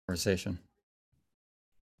Conversation.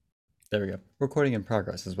 There we go. Recording in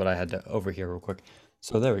progress is what I had to overhear real quick.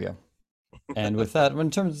 So there we go. And with that,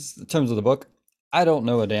 in terms of the book, I don't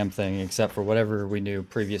know a damn thing except for whatever we knew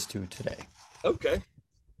previous to today. Okay.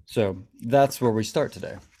 So that's where we start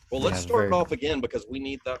today. Well, We let's have a start very off again because we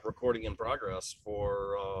need that recording in progress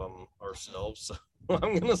for ourselves. So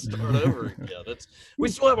I'm going to start over again. We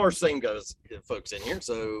still have our same guys, folks in here,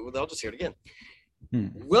 so I'll just hear it again.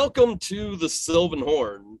 Welcome to the Sylvan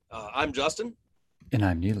Horn. I'm Justin. And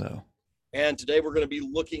I'm Nilo. And today we're going to be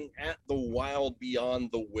looking at The Wild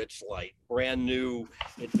Beyond the Witchlight, brand new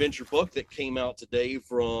adventure book that came out today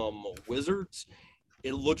from Wizards.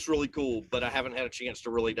 It looks really cool, but I haven't had a chance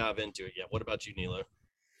to really dive into it yet. What about you, Nilo?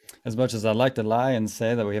 As much as I'd like to lie and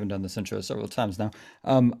say that we haven't done this intro several times now,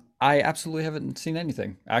 I absolutely haven't seen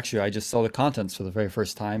anything. Actually, I just saw the contents for the very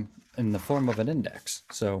first time in the form of an index.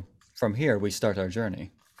 So from here, we start our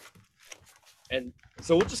journey. And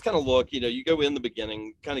so we'll just kind of look, you go in the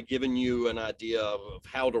beginning, kind of giving you an idea of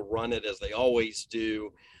how to run it as they always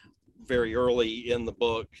do very early in the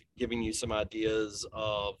book, giving you some ideas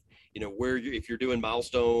of, where if you're doing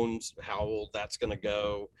milestones, how that's going to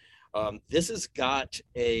go. This has got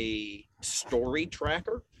a story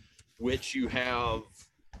tracker, which you have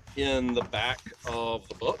in the back of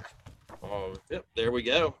the book. Yep, there we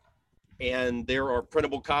go. And there are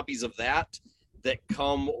printable copies of that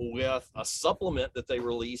come with a supplement that they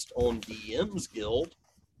released on DM's Guild.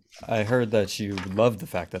 I heard that you loved the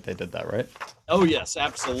fact that they did that, right? Oh, yes,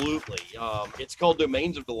 absolutely. It's called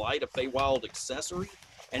Domains of Delight, a Feywild accessory.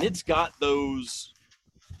 And it's got those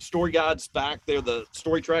story guides back there, the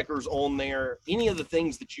story trackers on there, any of the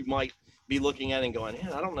things that you might be looking at and going,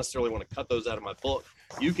 I don't necessarily want to cut those out of my book.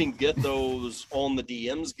 You can get those on the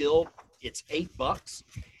DM's Guild. It's $8.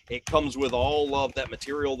 It comes with all of that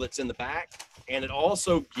material that's in the back. And it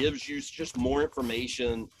also gives you just more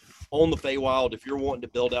information on the Feywild if you're wanting to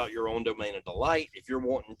build out your own Domain of Delight, if you're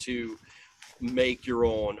wanting to make your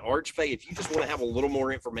own Archfey, if you just want to have a little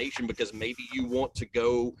more information because maybe you want to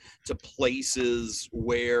go to places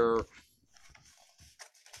that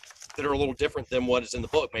are a little different than what is in the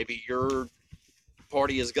book. Maybe your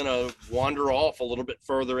party is going to wander off a little bit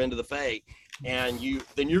further into the Fey, and you're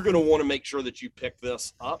going to want to make sure that you pick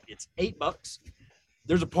this up. It's $8.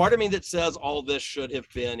 There's a part of me that says all this should have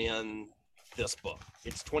been in this book.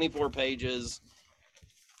 It's 24 pages.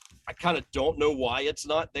 I kind of don't know why it's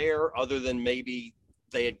not there, other than maybe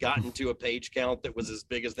they had gotten to a page count that was as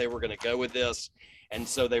big as they were going to go with this, and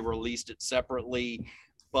so they released it separately.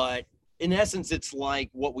 But in essence, it's like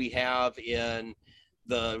what we have in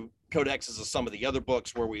the codexes of some of the other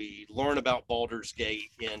books where we learn about Baldur's Gate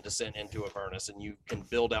in Descent into Avernus, and you can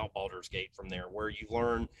build out Baldur's Gate from there, where you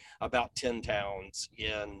learn about 10 towns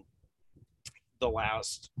in the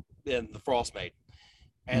Frostmaiden.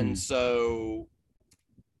 And so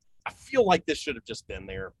I feel like this should have just been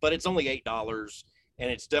there, but it's only $8 and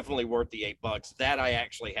it's definitely worth the $8. That I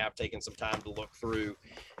actually have taken some time to look through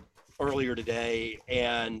earlier today,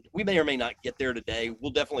 and we may or may not get there today.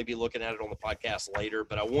 We'll definitely be looking at it on the podcast later,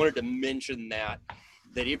 but I wanted to mention that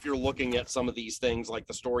if you're looking at some of these things like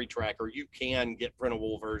the story tracker, you can get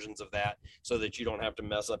printable versions of that so that you don't have to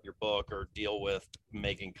mess up your book or deal with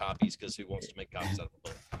making copies, because who wants to make copies out of a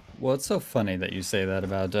book? Well, it's so funny that you say that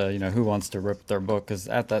about who wants to rip their book, because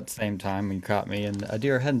at that same time you caught me in a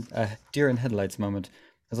deer in headlights moment,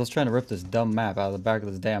 as I was trying to rip this dumb map out of the back of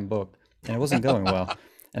this damn book, and it wasn't going well,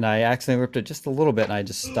 and I accidentally ripped it just a little bit, and I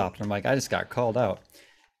just stopped, and I'm like, I just got called out.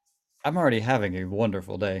 I'm already having a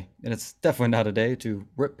wonderful day, and it's definitely not a day to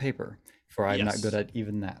rip paper, for I'm not good Yes. at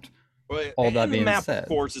even that. Well, All that and the being map, of said,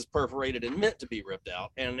 course, is perforated and meant to be ripped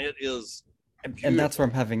out, and it is and that's where beautiful.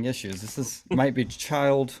 I'm having issues. This might be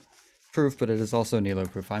child proof, but it is also Nilo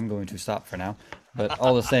proof. I'm going to stop for now. But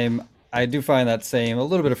all the same, I do find that same a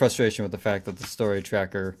little bit of frustration with the fact that the story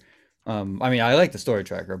tracker. I mean, I like the story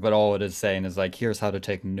tracker, but all it is saying is like, here's how to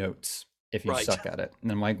take notes if you Right. suck at it.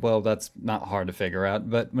 And I'm like, well, that's not hard to figure out.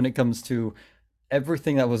 But when it comes to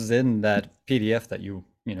everything that was in that PDF that you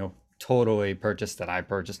totally purchased, that I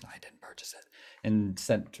purchased, I didn't purchase it, and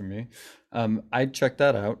sent to me, I checked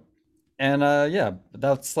that out, and yeah,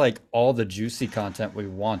 that's like all the juicy content we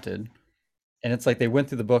wanted. And it's like they went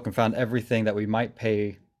through the book and found everything that we might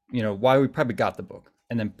pay, why we probably got the book,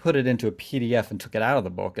 and then put it into a PDF and took it out of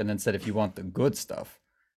the book, and then said, if you want the good stuff,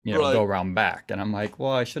 go Right. around back. And I'm like,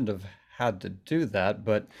 well, I shouldn't have had to do that,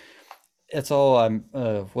 but It's all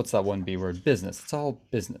what's that one B word? Business. It's all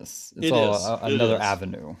business. It's It all is. It another is.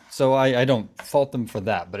 avenue. So I don't fault them for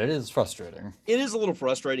that, but it is frustrating. It is a little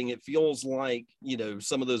frustrating. It feels like,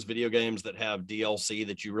 some of those video games that have DLC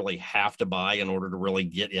that you really have to buy in order to really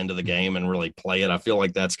get into the game and really play it. I feel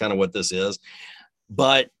like that's kind of what this is.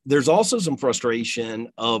 But there's also some frustration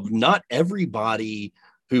of not everybody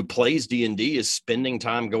who plays D&D is spending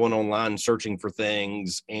time going online searching for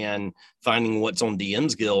things and finding what's on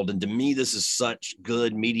DM's Guild. And to me, this is such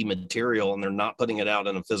good meaty material, and they're not putting it out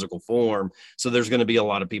in a physical form. So there's going to be a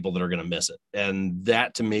lot of people that are going to miss it. And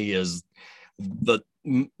that to me is the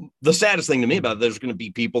the saddest thing to me about it. There's going to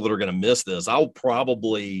be people that are going to miss this. I'll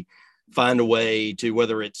probably find a way to,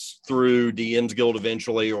 whether it's through DM's Guild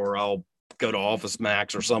eventually, or I'll go to Office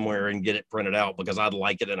Max or somewhere and get it printed out, because I'd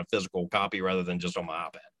like it in a physical copy rather than just on my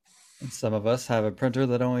iPad. And some of us have a printer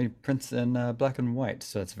that only prints in black and white,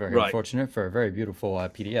 so it's very Right. unfortunate for a very beautiful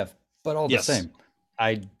PDF. But all the Yes. same,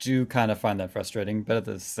 I do kind of find that frustrating. But at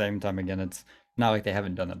the same time, again, it's not like they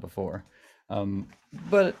haven't done that before.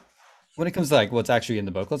 But when it comes to like what's actually in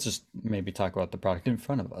the book, let's just maybe talk about the product in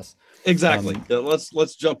front of us. Exactly. Um,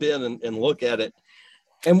 Let's jump in and look at it.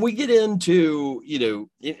 And we get into,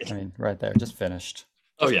 I mean, right there, just finished,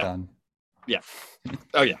 oh just yeah. done. Yeah.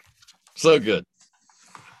 Oh yeah. So good.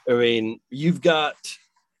 I mean, you've got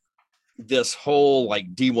this whole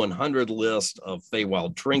like D100 list of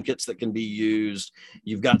Feywild trinkets that can be used.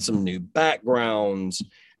 You've got some new backgrounds.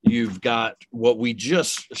 You've got what we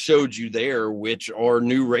just showed you there, which are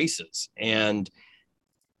new races. And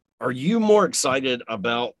are you more excited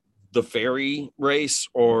about the fairy race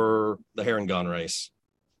or the Harengon race?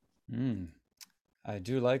 Mm. I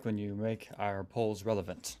do like when you make our polls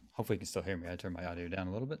relevant. Hopefully, you can still hear me. I turned my audio down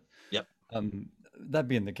a little bit. Yep. That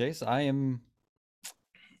being the case,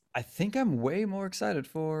 I think I'm way more excited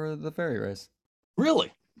for the fairy race.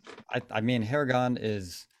 Really? I mean, Haragon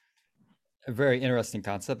is a very interesting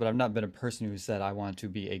concept, but I've not been a person who said I want to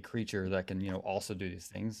be a creature that can, also do these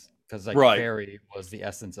things. Because like Right. fairy was the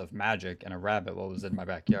essence of magic, and a rabbit, what was in my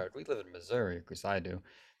backyard. We live in Missouri, at least I do.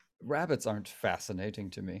 Rabbits aren't fascinating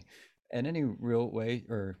to me in any real way,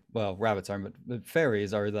 or well, rabbits aren't, but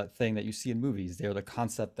fairies are that thing that you see in movies. They're the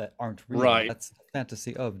concept that aren't real. Right. That's the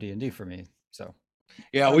fantasy of D&D for me. So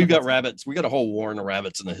Yeah, I don't know we've if got that's rabbits. We got a whole warren of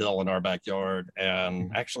rabbits in the hill in our backyard,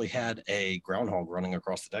 and Mhm. actually had a groundhog running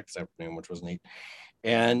across the deck this afternoon, which was neat.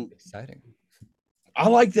 And Exciting. I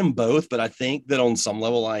like them both, but I think that on some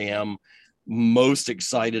level I am most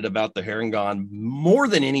excited about the Harengon more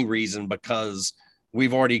than any reason, because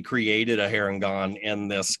we've already created a Harengon in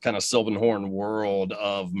this kind of Sylvan Horn world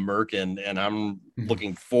of Merkin, and I'm Mhm.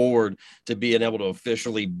 looking forward to being able to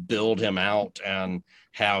officially build him out and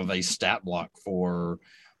have a stat block for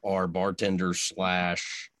our bartender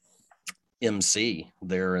slash MC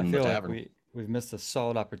there I in the feel like tavern. we've missed a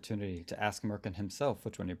solid opportunity to ask Merkin himself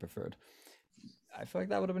which one he preferred. I feel like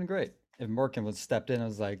that would have been great if Merkin was stepped in and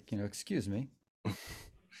was like, excuse me.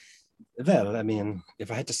 Well, I mean,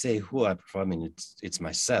 if I had to say who I prefer, I mean, it's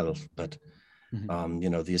myself, but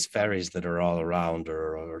Mhm. these fairies that are all around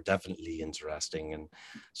are definitely interesting. And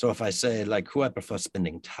so if I say like who I prefer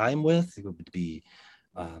spending time with,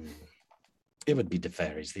 um, it would be the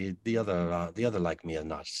fairies. The other like me are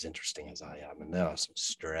not as interesting as I am, and there are some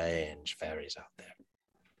strange fairies out there.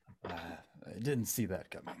 I didn't see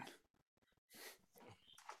that coming.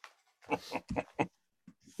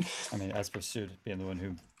 I mean, as pursued being the one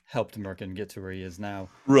who helped Merkin get to where he is now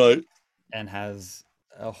Right. and has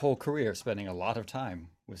a whole career spending a lot of time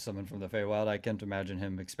with someone from the Feywild, I can't imagine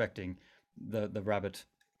him expecting the rabbit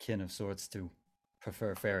kin of sorts to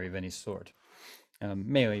prefer fairy of any sort.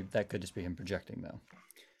 Mainly, that could just be him projecting, though.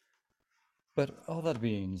 But all that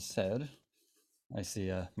being said, I see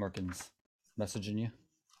Merkin's messaging you.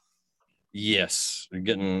 Yes,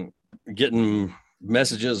 getting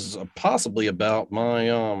messages possibly about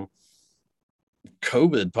my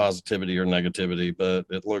COVID positivity or negativity, but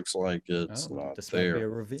it looks like it's Oh, not this might be there. a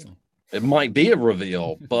reveal. It might be a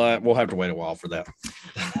reveal, but we'll have to wait a while for that.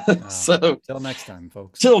 So Till next time,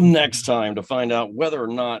 folks. till next time to find out whether or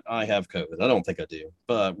not I have COVID. I don't think I do,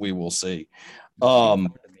 but we will see. Shame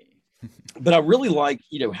come to me. But I really like,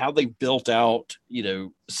 how they built out,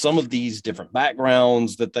 some of these different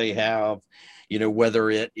backgrounds that they have, whether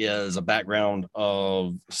it is a background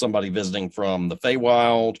of somebody visiting from the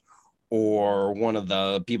Feywild, or one of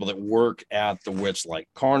the people that work at the Witchlight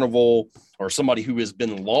Carnival, or somebody who has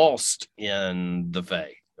been lost in the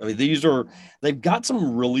Fey. I mean, they've got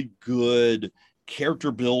some really good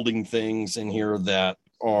character building things in here that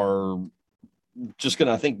are just going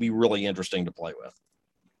to, I think, be really interesting to play with.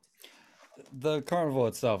 the carnival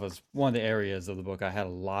itself is one of the areas of the book I had a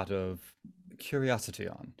lot of curiosity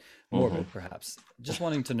on, Mhm. morbid perhaps. Just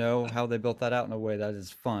wanting to know how they built that out in a way that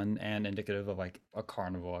is fun and indicative of like a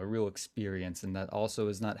carnival, a real experience, and that also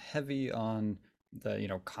is not heavy on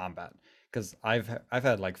the, combat. Because I've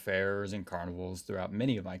had like fairs and carnivals throughout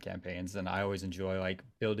many of my campaigns, and I always enjoy like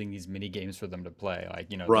building these mini games for them to play, like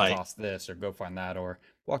to Right. toss this or go find that, or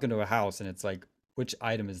walk into a house and it's like which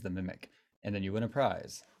item is the mimic, and then you win a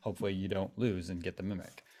prize. Hopefully, you don't lose and get the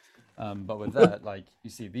mimic. But with that, like you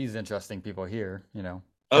see these interesting people here,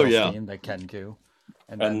 Oh yeah. Kelstein, like Kenku,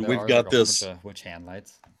 and then And there we've are like got a whole bunch this. of witch hand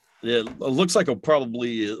lights. It looks like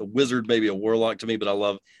probably a wizard, maybe a warlock to me, but I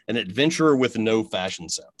love an adventurer with no fashion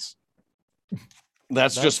sense.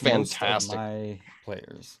 That's just That's most of fantastic. my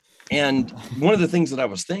players. And one of the things that I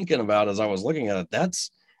was thinking about as I was looking at it,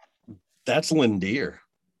 that's Lindeer.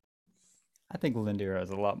 I think Lindir has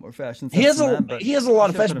a lot more fashion He sense has than a that, but he has a he lot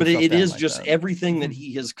of shouldn't put fashion, but himself it down is like just that. everything that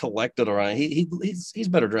he has collected around. He's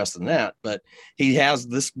better dressed than that, but he has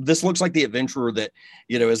this. This looks like the adventurer that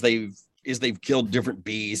as they've killed different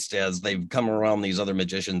beasts, as they've come around these other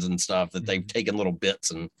magicians and stuff, that they've Mhm. taken little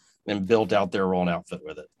bits and built out their own outfit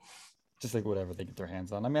with it. Just like whatever they get their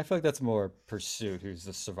hands on. I mean, I feel like that's more Pursuit, who's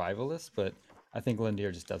the survivalist, but I think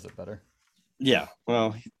Lindir just does it better. Yeah,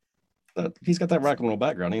 well, he's got that rock and roll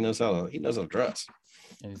background. He knows how to dress.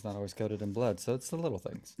 And he's not always coated in blood, so it's the little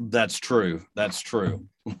things. That's true. That's true.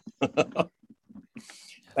 Yeah, a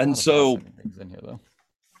And lot of so, fascinating things in here, though.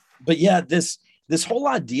 but yeah, this whole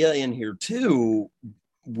idea in here too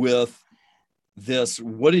with this,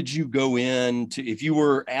 what did you go in to, if you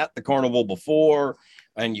were at the carnival before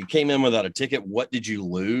and you came in without a ticket, what did you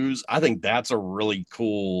lose? I think that's a really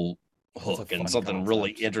cool That's a hook and fun something really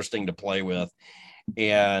concept. interesting to play with.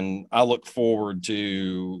 And I look forward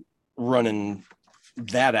to running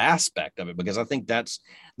that aspect of it, because I think that's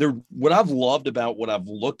there. What I've loved about what I've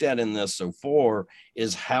looked at in this so far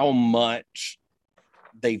is how much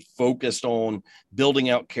they focused on building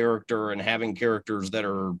out character and having characters that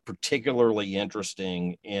are particularly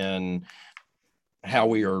interesting in how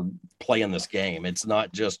we are playing this game. It's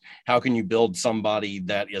not just how can you build somebody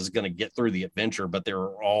that is going to get through the adventure, but there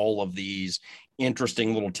are all of these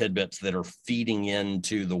interesting little tidbits that are feeding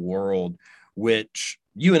into the world, which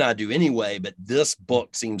you and I do anyway, but this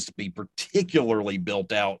book seems to be particularly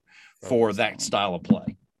built out for Focused that on. style of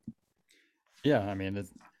play. Yeah, I mean,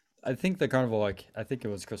 I think the carnival, like, I think it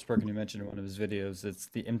was Chris Perkin who mentioned in one of his videos, it's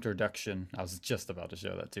the introduction. I was just about to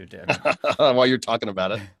show that too, damn it. While you're talking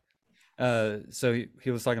about it. So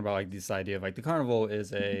he was talking about like this idea of like the carnival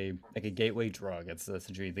is a gateway drug. It's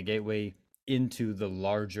essentially the gateway into the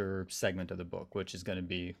larger segment of the book, which is going to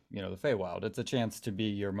be, the Feywild. It's a chance to be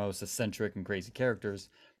your most eccentric and crazy characters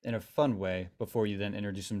in a fun way before you then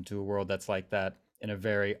introduce them to a world that's like that in a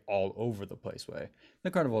very all over the place way.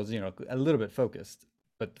 The carnival is, a little bit focused,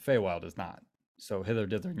 but the Feywild is not. So hither,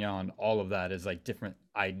 dither, and yon, all of that is like different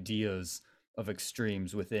ideas of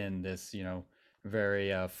extremes within this, very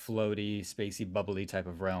floaty, spacey, bubbly type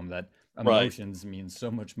of realm that Right. emotions mean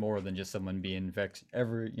so much more than just someone being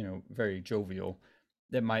very jovial.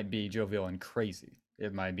 It might be jovial and crazy.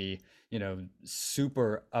 It might be,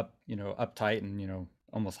 super uptight and,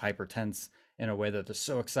 almost hyper tense in a way that they're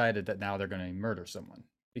so excited that now they're going to murder someone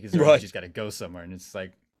because their Right. energy's got to go somewhere. And it's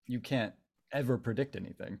like, you can't ever predict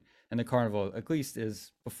anything. And the carnival, at least,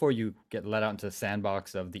 is before you get let out into the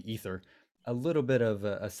sandbox of the ether, a little bit of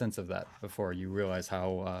a sense of that before you realize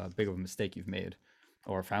how big of a mistake you've made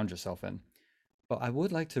or found yourself in. But I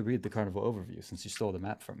would like to read the carnival overview since you stole the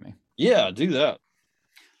map from me. Yeah, do that.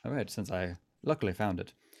 All right, since I luckily found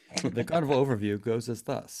it. The carnival overview goes as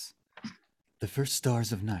thus. The first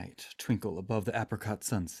stars of night twinkle above the apricot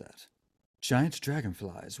sunset. Giant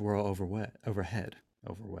dragonflies whirl overhead,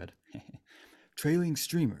 trailing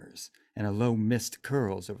streamers, and a low mist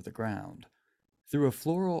curls over the ground. Through a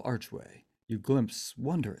floral archway, you glimpse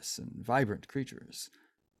wondrous and vibrant creatures,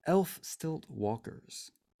 elf stilt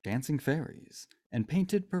walkers, dancing fairies, and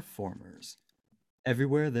painted performers.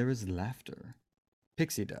 Everywhere there is laughter,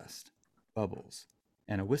 pixie dust, bubbles,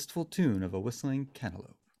 and a wistful tune of a whistling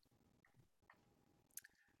cantaloupe.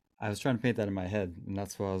 I was trying to paint that in my head, and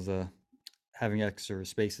that's why I was having extra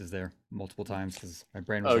spaces there multiple times because my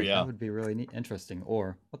brain was Oh like, that yeah, would be really neat, interesting.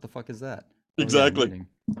 Or, what the fuck is that? Oh, yeah, I'm exactly. reading.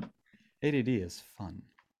 ADD is fun.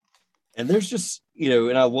 And there's just,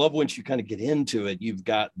 and I love once you kind of get into it, you've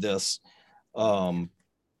got this um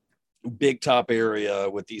big top area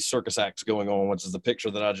with these circus acts going on, which is the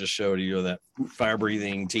picture that I just showed you of that fire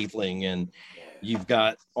breathing tiefling. And you've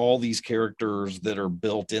got all these characters that are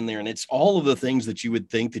built in there. And it's all of the things that you would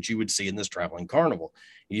think that you would see in this traveling carnival.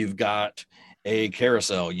 You've got a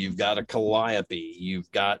carousel, you've got a calliope, you've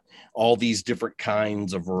got all these different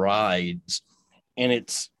kinds of rides. And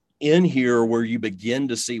it's in here where you begin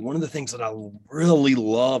to see one of the things that I really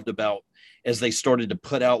loved about as they started to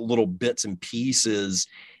put out little bits and pieces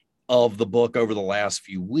of the book over the last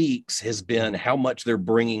few weeks has been how much they're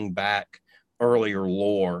bringing back earlier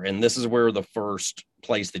lore. And this is where the first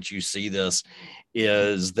place that you see this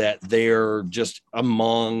is that they're just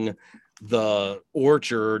among the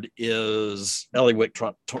orchard is Eliwick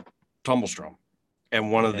Tumblestrom,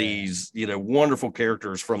 and one of Yeah. these, wonderful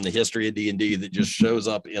characters from the history of D&D that just shows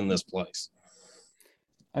up in this place.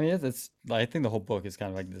 I mean, I think the whole book is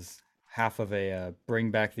kind of like this half of a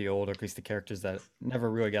bring back the old, or at least the characters that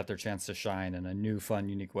never really got their chance to shine in a new, fun,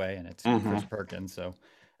 unique way. And it's Chris Mm-hmm. Perkins, so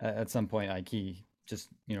at some point, like he just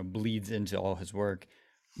bleeds into all his work.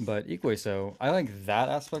 But equally so, I like that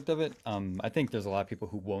aspect of it. I think there's a lot of people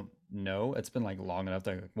who won't know. It's been like long enough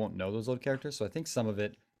that won't know those old characters. So I think some of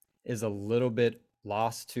it is a little bit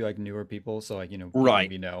lost to like newer people. So like people Right.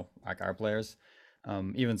 we know, like our players.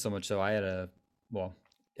 Even so much so, I had well,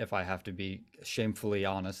 if I have to be shamefully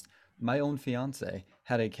honest, my own fiance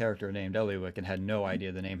had a character named Eliwick and had no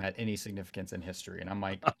idea the name had any significance in history. And I'm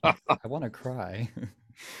like, I want to cry.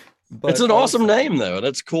 It's But an all the awesome same, name, though. And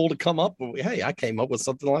it's cool to come up with. Hey, I came up with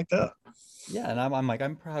something like that. yeah. And I'm like,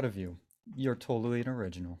 I'm proud of you. You're totally an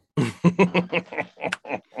original.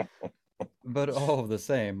 But all of the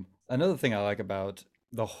same, another thing I like about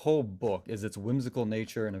the whole book is its whimsical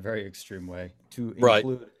nature in a very extreme way. To Right.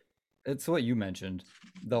 include, it's what you mentioned,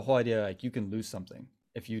 the whole idea like you can lose something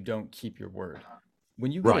if you don't keep your word.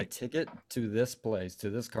 When you get a Right. ticket to this place, to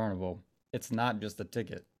this carnival, it's not just a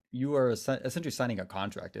ticket. You are essentially signing a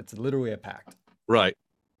contract. It's literally a pact. Right.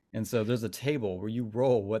 And so there's a table where you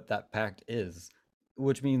roll what that pact is,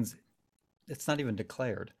 which means it's not even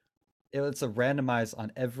declared. It's a randomized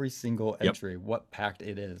on every single Yep. entry what pact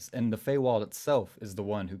it is. And the Feywild itself is the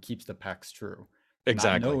one who keeps the pacts true. Not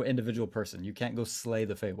Exactly. no individual person. You can't go slay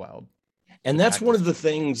the Feywild. And The that's pact one is of the true.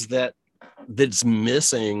 things that's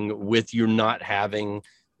missing with you not having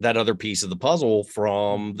that other piece of the puzzle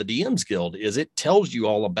from the DM's Guild is it tells you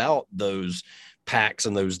all about those packs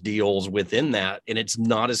and those deals within that. And it's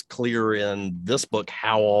not as clear in this book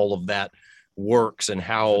how all of that works and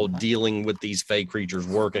how Shouldn't matter. dealing with these fey creatures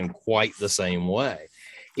work in quite the same way.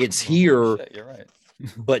 It's Well, holy here, shit, you're right.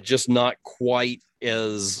 but just not quite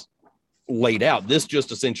as laid out. This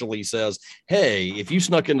just essentially says, hey, if you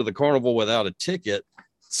snuck into the carnival without a ticket,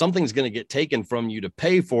 something's going to get taken from you to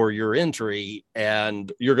pay for your entry,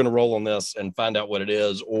 and you're going to roll on this and find out what it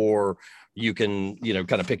is, or you can,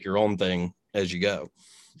 kind of pick your own thing as you go.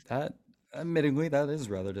 That, admittingly, that is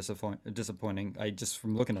rather disappointing. I just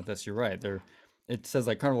from looking at this, you're right. There, it says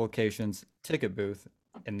like carnival locations, ticket booth,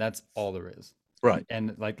 and that's all there is. Right.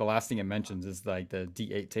 And like the last thing it mentions is like the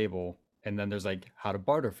D8 table, and then there's like how to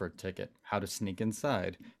barter for a ticket, how to sneak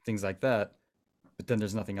inside, things like that. But then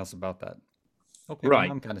there's nothing else about that. Okay, well now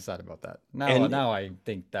Right. I'm kind of sad about that. Now, And now I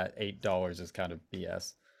think that $8 is kind of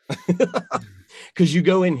BS. because you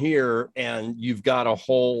go in here and you've got a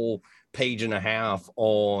whole page and a half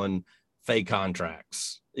on fake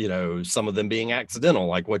contracts, some of them being accidental,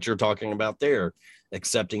 like what you're talking about there,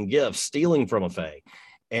 accepting gifts, stealing from a fake,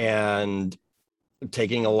 and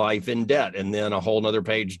taking a life in debt, and then a whole nother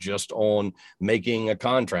page just on making a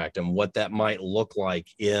contract and what that might look like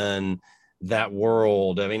in that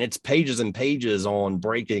world. I mean, it's pages and pages on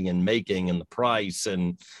breaking and making and the price,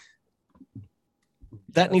 and Yeah,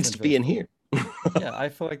 that that's needs to be in interesting. here. Yeah, I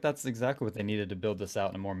feel like that's exactly what they needed to build this out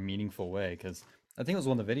in a more meaningful way. Because I think it was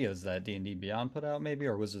one of the videos that D&D Beyond put out, maybe,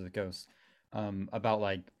 or Wizards of the Coast, about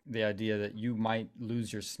like the idea that you might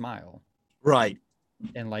lose your smile, Right.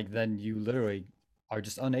 and like then you literally are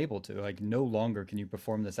just unable to, like, no longer can you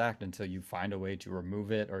perform this act until you find a way to remove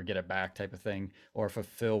it or get it back, type of thing, or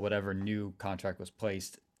fulfill whatever new contract was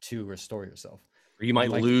placed to restore yourself. Or you And might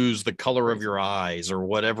like, lose the color of crazy. your eyes or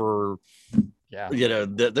whatever. Yeah,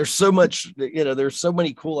 There's so much, there's so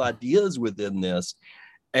many cool ideas within this,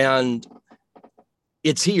 and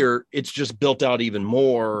it's here. It's just built out even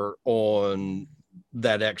more on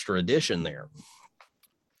that extra addition there.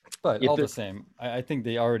 but all If the it, same, I think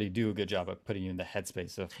they already do a good job of putting you in the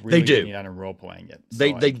headspace of they really do, getting out and role playing it.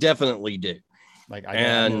 So they definitely do. like I know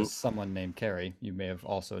And someone named Carrie. You may have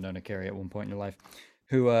also known a Carrie at one point in your life,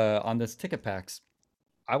 who on this ticket packs,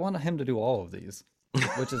 I want him to do all of these,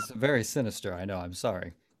 which is very sinister. I know. I'm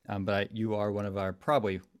sorry, but you are one of our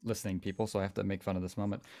probably listening people, so I have to make fun of this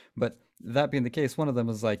moment. But that being the case, one of them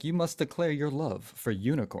is like, you must declare your love for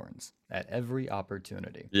unicorns at every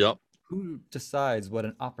opportunity. yep. Who decides what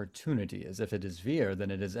an opportunity is? If it is Veer,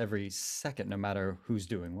 then it is every second, no matter who's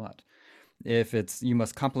doing what. If it's you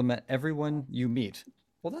must compliment everyone you meet.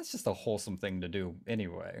 Well, that's just a wholesome thing to do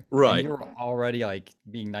anyway. And Right. you're already like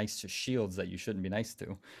being nice to shields that you shouldn't be nice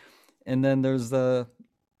to. And then there's the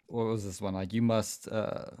what was this one? Like you must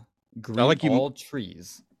I greet like you. all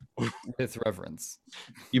trees with reverence.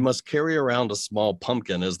 You must carry around a small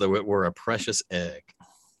pumpkin as though it were a precious egg.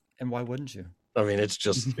 And why wouldn't you? I mean, it's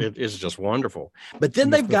just wonderful. But then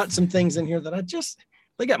You must they've got some things in here that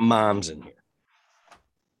they got mimes in here.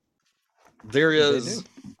 There they is do.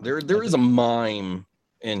 I there is just a mime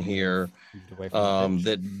in here moved away from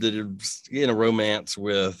the page. that is in a romance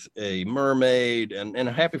with a mermaid, and I'm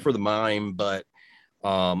happy for the mime, but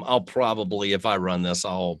I'll probably, if I run this,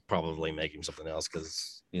 I'll probably make him something else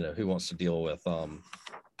because who wants to deal with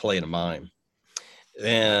playing a mime?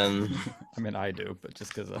 And I mean, I do, but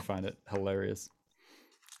just because I find it hilarious.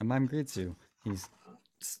 A mime greets you. He's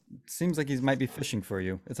seems like he might be fishing for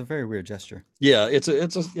you. It's a very weird gesture. yeah, it's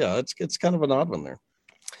kind of an odd one there.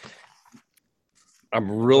 I'm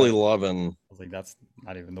really But loving. I was like, that's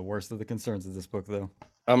not even the worst of the concerns of this book, though.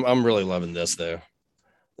 I'm really loving this though.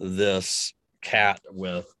 This cat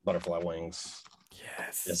with butterfly wings is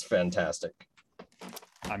Yes. fantastic.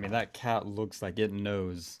 I mean, that cat looks like it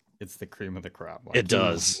knows it's the cream of the crop. It Like he is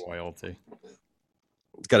does. royalty.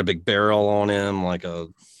 It's got a big barrel on him, like a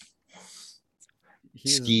He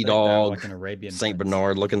is ski decked out dog, like an Arabian Saint prince.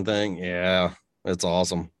 Bernard looking thing. Yeah, it's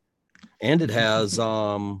awesome. And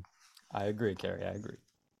I agree, Carrie. I agree.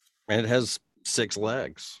 it has 6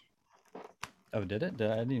 legs. Oh, did it?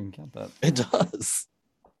 I didn't even count that. It does.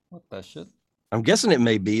 What the shit? I'm guessing it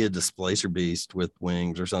may be a displacer beast with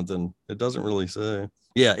wings or something. It doesn't really say.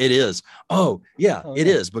 Yeah, it is. Oh, yeah, Oh it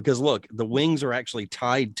yeah. is because look, the wings are actually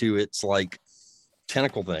tied to its like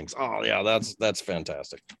tentacle things. Oh yeah, that's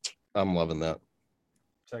fantastic. I'm loving that.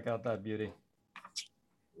 Check out that beauty.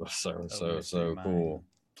 So Oh, let me see cool.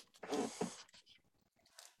 mine.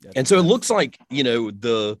 Yeah, And so it that's looks like,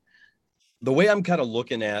 the way I'm kind of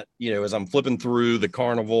looking at, as I'm flipping through the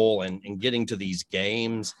carnival and getting to these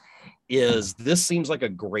games, is this seems like a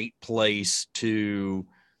great place to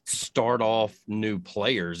start off new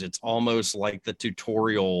players. It's almost like the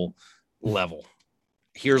tutorial level.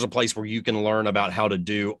 Here's a place where you can learn about how to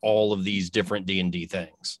do all of these different D&D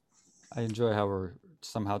things. I enjoy how we're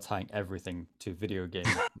somehow tying everything to video game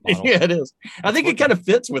model. Yeah, it is. I It's think it kind working. of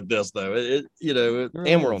fits with this though. It really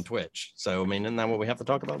And we're on is. Twitch. So, I mean, isn't that what we have to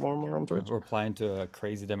talk about more and more on Twitch? We're applying to a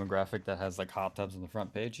crazy demographic that has like hot tubs on the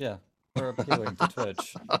front page. Yeah, we're appealing to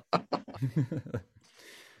Twitch.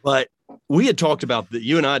 But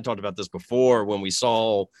you and I had talked about this before when we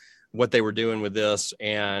saw what they were doing with this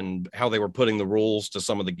and how they were putting the rules to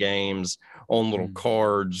some of the games on little Mm,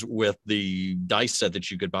 cards with the dice set that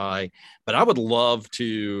you could buy. But I would love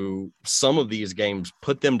to, some of these games,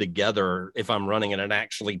 put them together if I'm running it and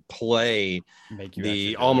actually play make you actually the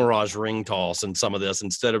do it. Almirage ring toss and some of this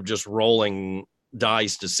instead of just rolling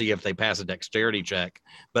dice to see if they pass a dexterity check,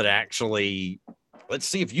 but actually, let's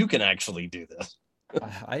see if you can actually do this.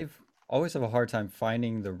 I've always have a hard time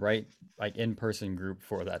finding the right like in-person group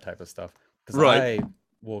for that type of stuff because Right. I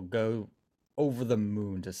will go over the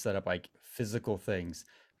moon to set up like physical things.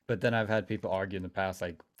 But then I've had people argue in the past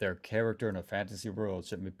like their character in a fantasy world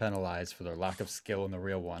shouldn't be penalized for their lack of skill in the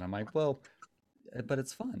real one. I'm like, well, but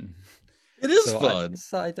it's fun. It is So fun.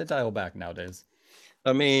 I dial back nowadays.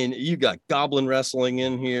 I mean, you got goblin wrestling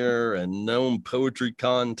in here and gnome poetry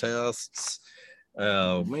contests.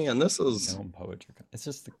 Oh man, this is Gnome poetry. It's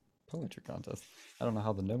just the poetry contest. I don't know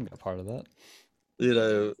how the gnome got part of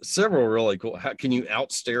that. several really cool. How can you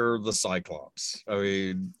outstare the Cyclops? I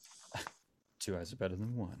mean, Two eyes are better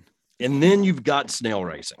than one. and then you've got snail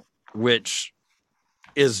racing, which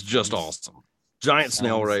is just Sounds awesome. Giant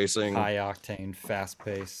snail sounds racing. high octane, fast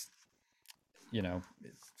paced. You know,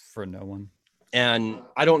 for no one. And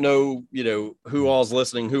I don't know, who all's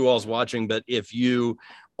listening, who all's watching, but if you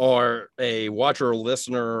are a watcher or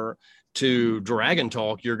listener to Dragon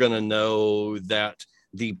Talk, you're going to know that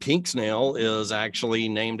the pink snail is actually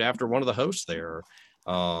named after one of the hosts there,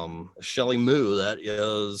 Shelly Moo. That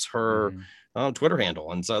is her Hmm. Twitter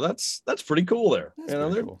handle, and so that's pretty cool. There, That's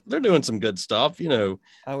pretty cool. they're doing some good stuff. I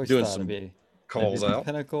always Doing thought some it'd be calls the out.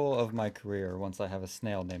 pinnacle of my career once I have a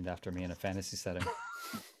snail named after me in a fantasy setting.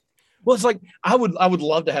 Well, it's like I would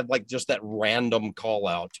love to have like just that random call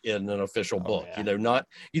out in an official Oh book. yeah. Not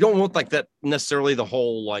you don't want like that necessarily the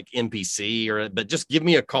whole like NPC but just give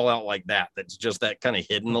me a call out like that. That's just that kind of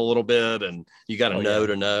hidden a little bit, and you got to Oh know yeah.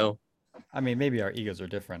 to know. I mean, maybe our egos are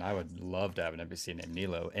different. I would love to have an NPC named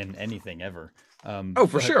Nilo in anything ever. Oh,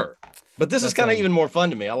 for But sure. But this is that's kind of even more fun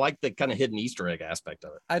to me. I like the kind of hidden Easter egg aspect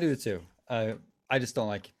of it. I do too. I just don't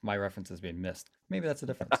like my references being missed. Maybe that's a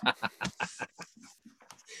difference.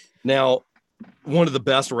 Now, one of the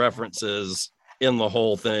best references in the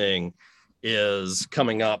whole thing is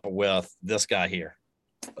coming up with this guy here.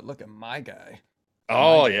 But look at my guy.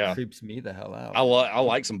 Oh, My guy yeah. creeps me the hell out. I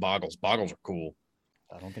like some boggles. Boggles are cool.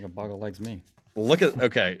 I don't think a boggle likes me. Look at,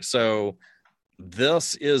 okay, so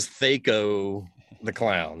this is Thaco the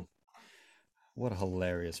clown. What a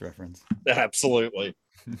hilarious reference. Absolutely.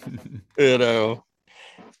 You know,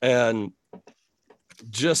 and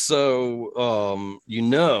just so you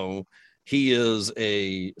know, he is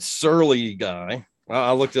a surly guy.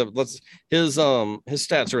 I looked up, his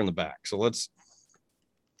stats are in the back. So let's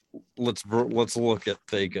look at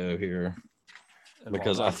Thaco here, And while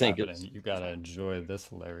because I that's think happening, you gotta enjoy this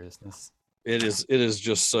hilariousness. it is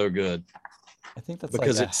just so good, I think that's like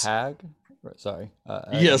because a it's, hag. Sorry,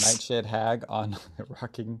 a yes. nightshade hag on a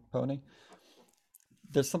rocking pony.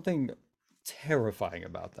 There's something terrifying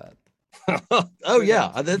about that. Oh Straight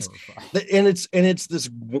up yeah, that's, terrifying. and it's this,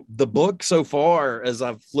 the book so far, as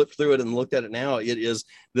I've flipped through it and looked at it now, it is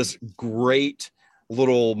this great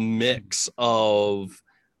little mix of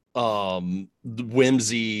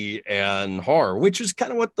whimsy and horror, which is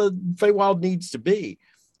kind of what the Feywild needs to be.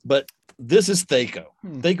 But this is Thaco.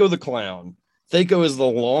 Thaco the clown. Thaco is the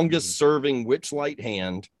longest serving Witchlight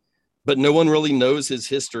hand, but no one really knows his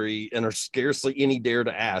history and are scarcely any dare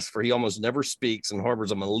to ask, for he almost never speaks and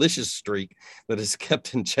harbors a malicious streak that is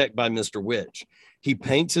kept in check by Mr. Witch. He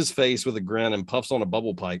paints his face with a grin and puffs on a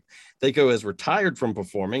bubble pipe. Thaco has retired from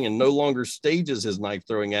performing and no longer stages his knife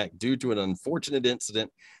throwing act due to an unfortunate incident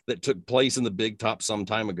that took place in the Big Top some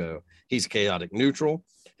time ago. He's chaotic neutral.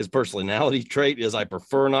 His personality trait is, I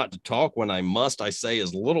prefer not to talk. When I must, I say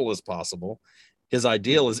as little as possible. His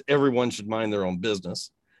ideal is everyone should mind their own business.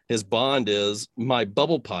 His bond is, my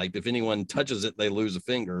bubble pipe, if anyone touches it, they lose a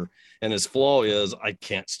finger. And his flaw is, I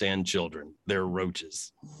can't stand children. They're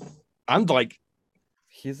roaches. I'm like,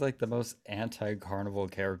 He's like the most anti-carnival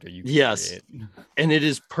character you can yes. create. And it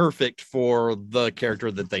is perfect for the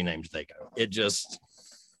character that they named Thaco. It just,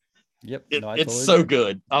 yep. it's Totally so agree.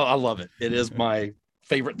 good. I love it. It is my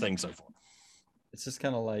favorite thing so far. It's just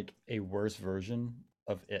kind of like a worse version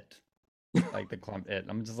of it. Like the clump it.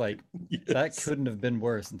 I'm just like, Yes. that couldn't have been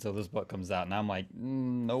worse until this book comes out. And I'm like,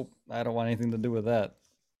 nope, I don't want anything to do with that.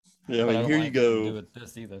 Yeah, I But I mean, don't here want you anything to do go. with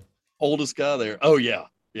this either. Oldest guy there. Oh, yeah.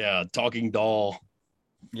 Yeah. Talking doll.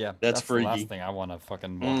 Yeah, That's that's the last freaky. thing I want to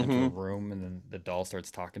fucking walk into a room and then the doll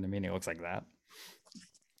starts talking to me and it looks like that.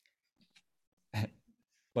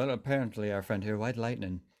 But apparently our friend here, White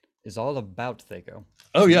Lightning, is all about Thaco.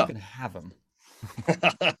 Oh, So you yeah. can have him.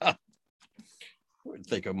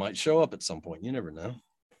 Thaco might show up at some point. You never know.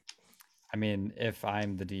 I mean, if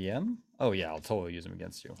I'm the DM, oh yeah, I'll totally use him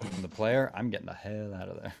against you. I'm the player, I'm getting the hell out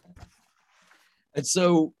of there. And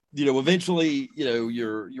so, eventually,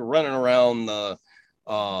 you're running around the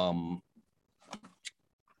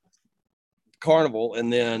carnival,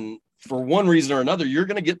 and then for one reason or another, you're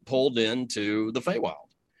going to get pulled into the Feywild.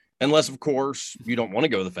 Unless, of course, you don't want to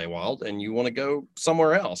go to the Feywild and you want to go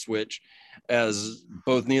somewhere else, which, as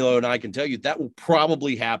both Nilo and I can tell you, that will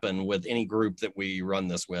probably happen with any group that we run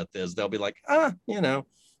this with, is they'll be like,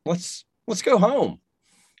 let's go home.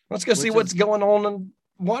 Let's go see what's going on in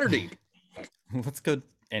Waterdeep. Let's go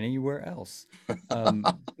anywhere else.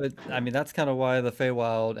 But I mean, that's kind of why the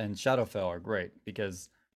Feywild and Shadowfell are great, because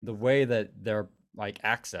the way that they're like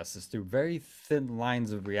access is through very thin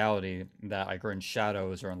lines of reality that like are in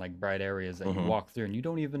shadows or in like bright areas that you walk through and you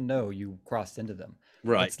don't even know you crossed into them.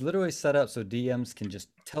 Right. It's literally set up so DMs can just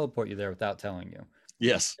teleport you there without telling you.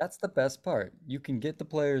 Yes. That's the best part. You can get the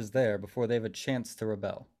players there before they have a chance to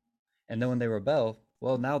rebel. And then when they rebel,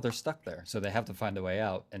 well, now they're stuck there. So they have to find a way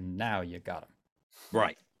out. And now you got them.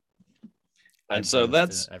 Right. And I've so done this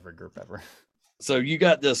that's to every group ever. So you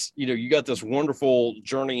got this, you got this wonderful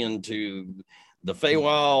journey into the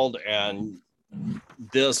Feywild, and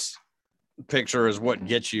this picture is what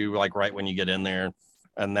gets you like right when you get in there.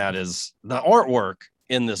 And that is the artwork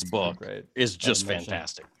in this book is just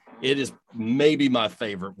fantastic. It is maybe my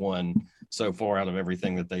favorite one so far out of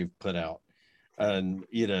everything that they've put out. And,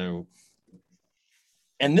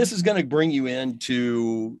 and this is going to bring you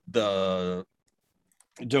into the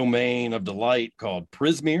domain of delight called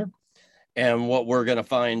Prismere. And what we're going to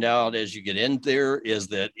find out as you get in there is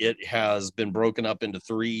that it has been broken up into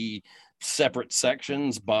 3 separate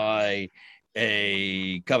sections by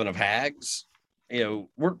a coven of hags.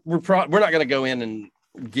 We're not going to go in and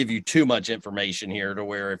give you too much information here to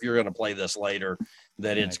where if you're going to play this later,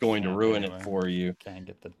 that it's going to ruin it for you. Can't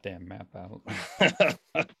get the damn map out.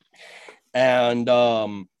 And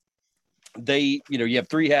you have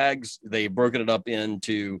three hags. They've broken it up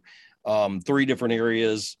into three different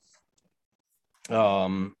areas,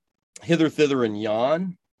 hither, thither, and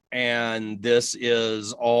yon. And this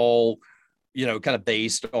is all, kind of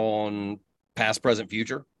based on past, present,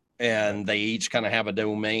 future. And they each kind of have a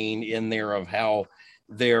domain in there of how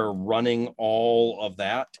they're running all of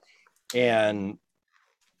that. And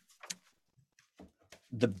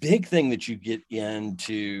the big thing that you get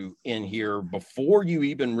into in here before you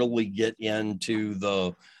even really get into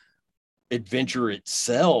the adventure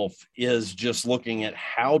itself is just looking at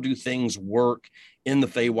how do things work in the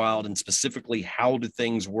Feywild, and specifically how do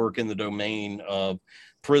things work in the domain of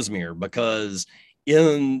Prismeer. Because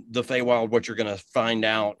in the Feywild, what you're going to find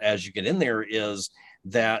out as you get in there is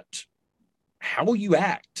that how you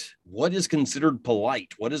act, what is considered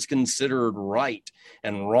polite, what is considered right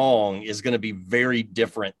and wrong, is going to be very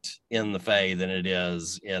different in the Fey than it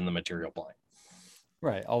is in the material plane.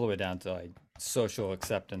 Right, all the way down to like social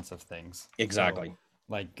acceptance of things. So, Exactly.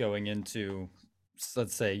 like going into,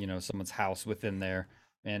 let's say, someone's house within there,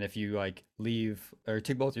 and if you like leave or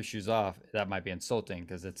take both your shoes off, that might be insulting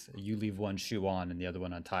because it's you leave one shoe on and the other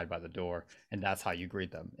one untied by the door, and that's how you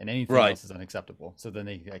greet them. And anything Right. else is unacceptable. So then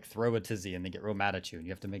they like throw a tizzy and they get real mad at you, and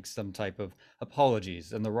you have to make some type of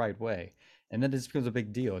apologies in the right way. And then it just becomes a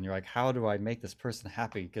big deal, and you're like, how do I make this person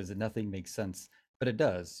happy? Because nothing makes sense, but it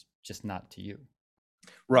does, just not to you.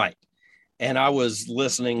 Right. And I was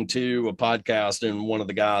listening to a podcast, and one of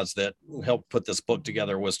the guys that helped put this book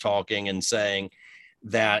together was talking and saying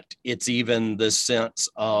that it's even this sense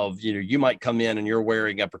of, you might come in and you're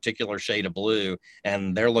wearing a particular shade of blue,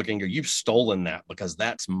 and they're looking, you've stolen that because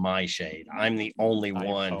that's my shade. I'm the only I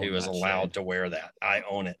one who own is that allowed shade. to wear that. I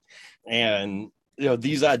own it. And,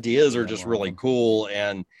 these Just ideas are that just more of really them. cool.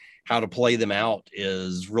 And how to play them out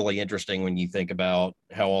is really interesting when you think about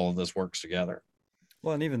how all of this works together.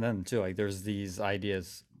 Well, and even then too, like there's these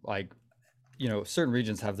ideas, like certain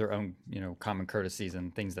regions have their own common courtesies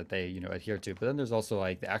and things that they adhere to. But then there's also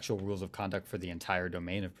like the actual rules of conduct for the entire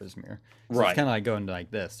domain of Prismeer. So it's Right. kind of like going to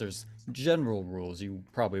like this. There's general rules you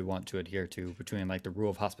probably want to adhere to between like the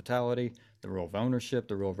rule of hospitality, the rule of ownership,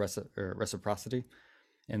 the rule of reciprocity,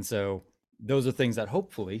 and so those are things that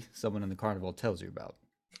hopefully someone in the carnival tells you about.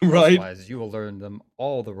 Right. Elsewise, you will learn them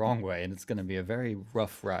all the wrong way, and it's going to be a very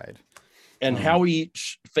rough ride. And Um, how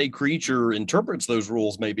each fake creature interprets those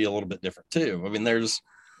rules may be a little bit different too. I mean,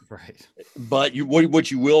 right. but what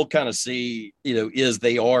you will kind of see, is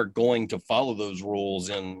they are going to follow those rules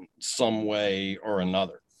in some way or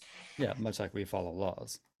another. Yeah, much like we follow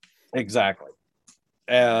laws. Exactly.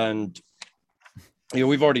 And,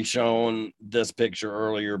 we've already shown this picture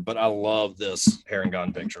earlier, but I love this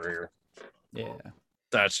Herringon picture here. Yeah.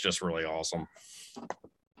 That's just really awesome.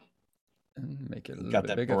 And make it a little Got bit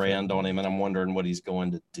that bigger for brand on everyone. him, and I'm wondering what he's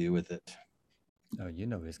going to do with it. Oh, you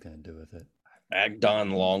know what he's going to do with it.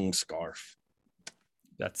 Agdon Long Scarf.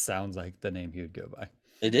 That sounds like the name he would go by.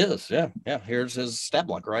 It is, yeah, yeah. Here's his stat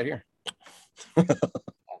block right here.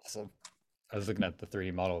 Awesome. I was looking at the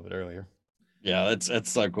 3D model of it earlier. Yeah,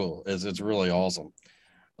 it's so cool. It's really awesome.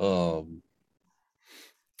 Um,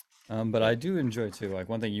 But I do enjoy too, like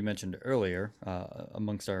one thing you mentioned earlier,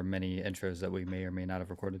 amongst our many intros that we may or may not have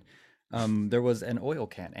recorded, there was an oil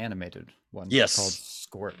can animated one called yes,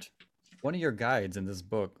 Squirt. One of your guides in this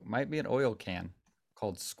book might be an oil can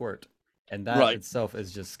called Squirt, and that right. itself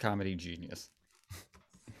is just comedy genius.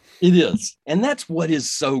 It is, and that's what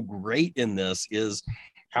is so great in this is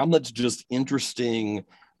how much just interesting,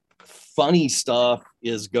 funny stuff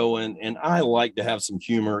is going. And I like to have some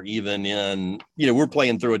humor, even in, we're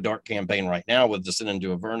playing through a dark campaign right now with Descent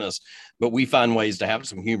into Avernus, but we find ways to have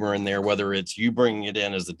some humor in there, whether it's you bringing it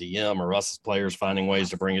in as a DM or us as players finding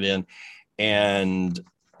ways to bring it in. And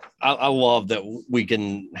I love that we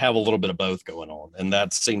can have a little bit of both going on, and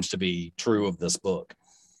that seems to be true of this book.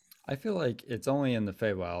 I feel like it's only in the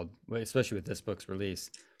Feywild, especially with this book's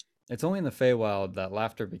release, it's only in the Feywild that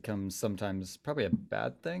laughter becomes sometimes probably a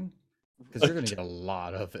bad thing because you're going to get a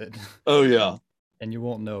lot of it. Oh yeah. And you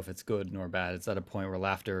won't know if it's good nor bad. It's at a point where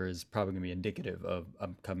laughter is probably going to be indicative of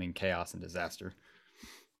upcoming chaos and disaster.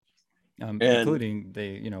 And Including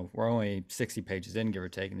we're only 60 pages in, give or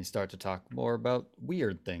take, and they start to talk more about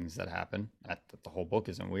weird things that happen. Not that the whole book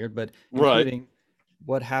isn't weird, but right. including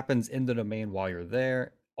what happens in the domain while you're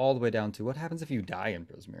there, all the way down to what happens if you die in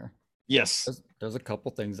Prismeer. Yes. There's a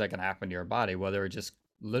couple things that can happen to your body, whether it just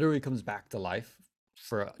literally comes back to life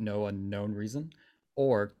for no unknown reason,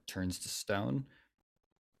 or turns to stone,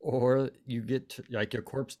 or you get to, like your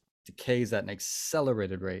corpse decays at an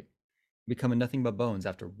accelerated rate, becoming nothing but bones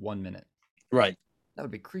after 1 minute. Right. That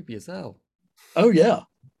would be creepy as hell. Oh yeah.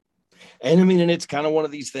 And I mean, and it's kind of one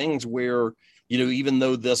of these things where, even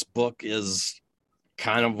though this book is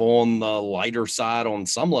kind of on the lighter side on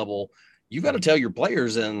some level, you got to tell your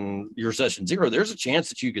players in your session 0, there's a chance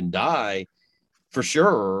that you can die for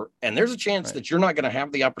sure. And there's a chance that you're not going to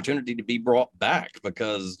have the opportunity to be brought back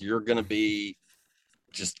because you're going to be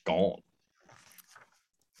just gone.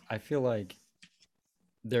 I feel like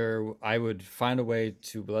I would find a way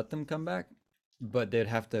to let them come back, but they'd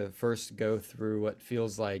have to first go through what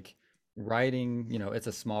feels like riding, it's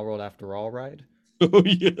a small world after all ride Oh,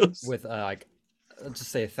 yes. with like let's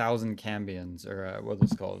just say 1,000 cambions or what are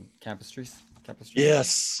those called? Campestries?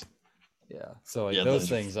 Yes. Yeah. So like Yeah. those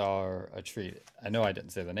things are a treat. I know I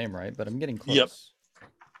didn't say the name right, but I'm getting Yep. close.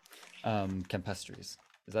 Campestries.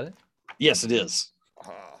 Is that it? Yes, it is.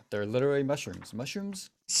 They're literally mushrooms. Mushrooms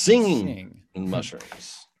Singing sing.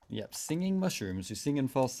 mushrooms. Yep, singing mushrooms who sing in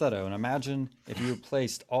falsetto. And imagine if you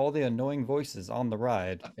replaced all the annoying voices on the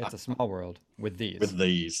ride, It's a Small World, with these. With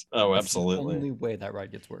these. Oh, That's absolutely. the only way that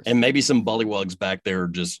ride gets worse. And maybe some bullywugs back there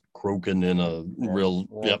just croaking in a real.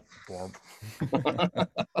 Yep.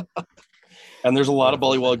 And there's a lot of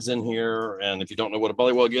bullywugs in here. And if you don't know what a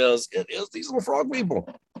bullywug is, it is these little frog people.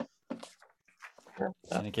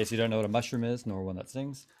 And in case you don't know what a mushroom is, nor one that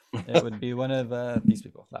sings, it would be one of these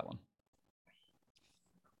people, that one.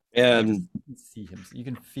 And you can see him, you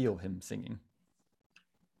can feel him singing.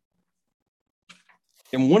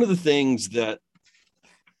 And one of the things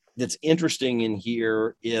that's interesting in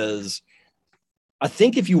here is, I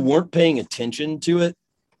think if you weren't paying attention to it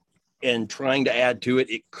and trying to add to it,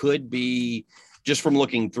 it could be, just from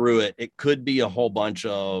looking through it, it could be a whole bunch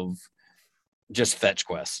of just fetch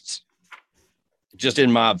quests. Just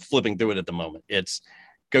in my flipping through it at the moment, it's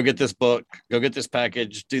go get this book, go get this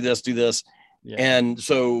package, do this. Yeah. And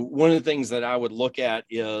so one of the things that I would look at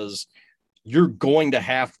is you're going to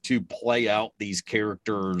have to play out these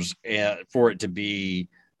characters for it to be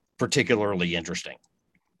particularly interesting.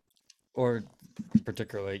 Or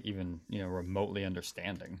particularly even, remotely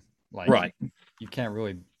understanding. Like, right. You can't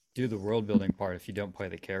really do the world building part if you don't play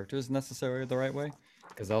the characters necessarily the right way,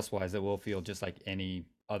 because elsewise it will feel just like any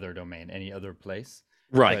other domain, any other place.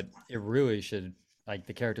 Right. But it really should, like,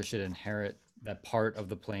 the character should inherit that part of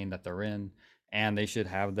the plane that they're in, and they should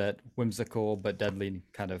have that whimsical but deadly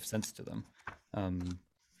kind of sense to them.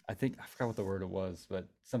 I forgot what the word it was, but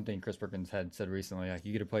something Chris Perkins had said recently, like,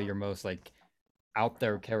 you get to play your most like out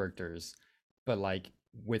there characters, but like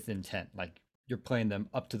with intent, like you're playing them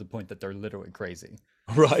up to the point that they're literally crazy.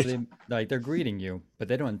 Right. So they're greeting you, but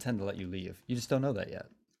they don't intend to let you leave. You just don't know that yet.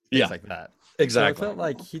 Things like that. Exactly. So it felt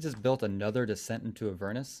like he just built another Descent into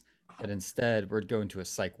Avernus, but instead we're going to a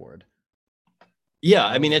psych ward. Yeah,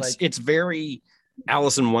 I mean, it's very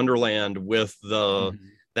Alice in Wonderland with the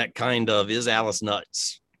that kind of is Alice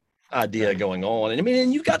nuts idea going on. And I mean,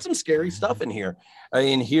 and you've got some scary stuff in here. I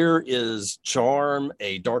mean, here is Charm,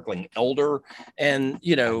 a Darkling Elder, and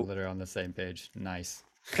literally on the same page. Nice.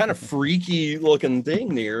 Kind of freaky looking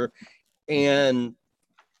thing there.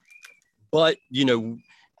 But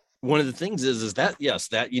one of the things is that, yes,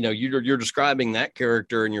 that, you're describing that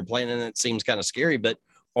character and you're playing, and it seems kind of scary, but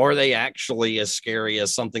are they actually as scary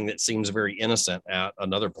as something that seems very innocent at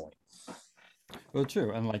another point? Well,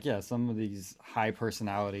 true. And some of these high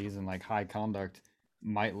personalities and like high conduct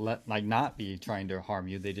might not be trying to harm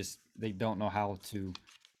you. They don't know how to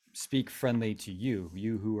speak friendly to you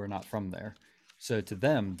who are not from there. So to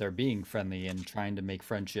them, they're being friendly and trying to make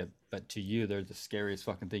friendship, but to you, they're the scariest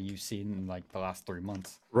fucking thing you've seen in like the last 3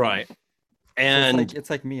 months. Right. And so it's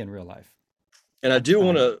like me in real life. And I do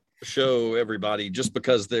want to show everybody, just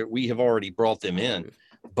because we have already brought them in,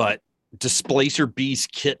 but Displacer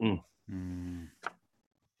Beast Kitten and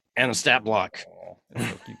a stat block. Oh, it's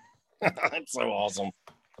so cute. It's so awesome.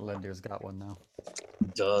 Lender's got one now.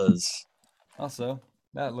 It does. Also,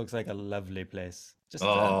 that looks like a lovely place. Just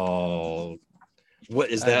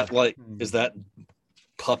what is that like? Is that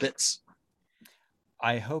puppets?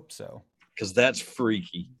 I hope so. Because that's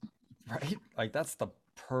freaky. Right? Like, that's the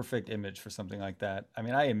perfect image for something like that. I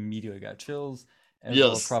mean, I immediately got chills, and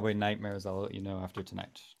well, probably nightmares. I'll let you know after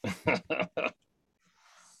tonight.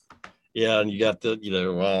 Yeah, and you got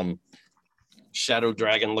the shadow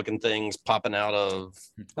dragon looking things popping out of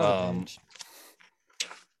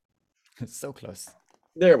it's so close.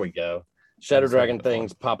 There we go. Shadow dragon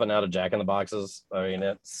things popping out of Jack in the Boxes. I mean,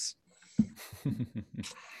 it's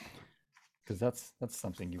because that's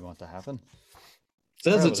something you want to happen.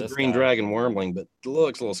 Says it's a green dragon wormling, but it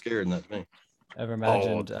looks a little scarier than that to me. Ever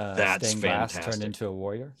imagined stained glass turned into a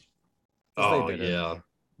warrior? Oh yeah,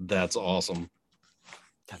 that's awesome.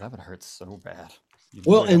 God, that would hurt so bad.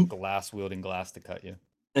 Well, and glass wielding glass to cut you.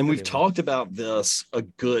 And we've Pretty much. talked about this a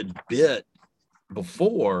good bit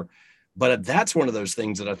before, but that's one of those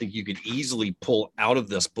things that I think you could easily pull out of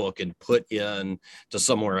this book and put in to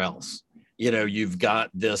somewhere else. You know, you've got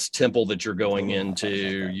this temple that you're going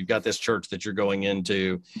into, you've got this church that you're going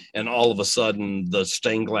into, and all of a sudden the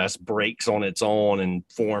stained glass breaks on its own and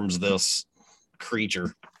forms this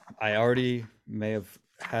creature. I already may have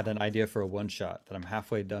had an idea for a one shot that I'm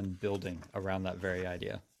halfway done building around that very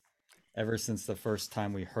idea. Ever since the first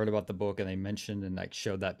time we heard about the book and they mentioned and like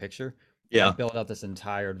showed that picture, I Yeah. built out this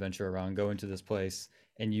entire adventure around going to this place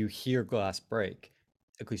and you hear glass break,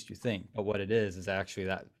 at least you think. But what it is actually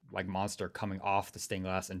that like monster coming off the stained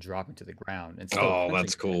glass and dropping to the ground and still Oh, punching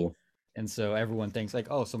that's at it. cool. And so everyone thinks like,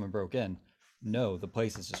 oh, someone broke in. No, the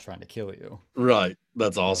place is just trying to kill you. Right.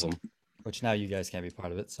 That's So, awesome. which now you guys can't be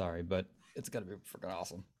part of it. Sorry, but it's gonna be freaking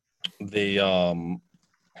awesome. The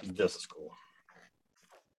this is cool.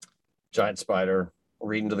 Giant spider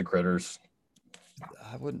reading to the critters.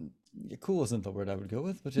 I wouldn't. Cool isn't the word I would go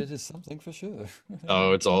with, but it is something for sure.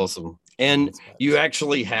 Oh, it's awesome. And Giant you spiders.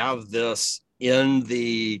 actually have this in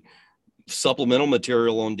the supplemental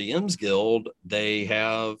material on DM's Guild. They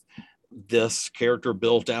have this character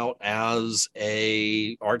built out as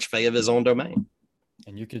a archfey of his own domain.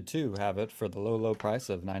 And you could too have it for the low, low price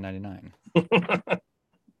of $9.99. I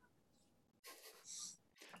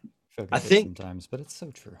feel like I I say it think. sometimes, but it's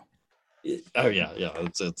so true. Oh yeah, yeah.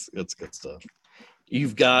 It's good stuff.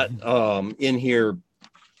 You've got in here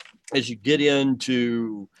as you get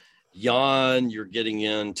into Yon, you're getting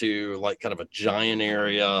into like kind of a giant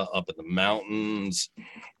area up in the mountains,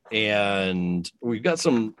 and we've got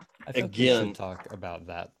some I feel like we should again. talk about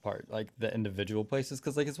that part, like the individual places,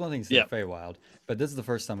 because like it's one thing to say Yeah, Feywild, but this is the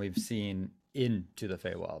first time we've seen into the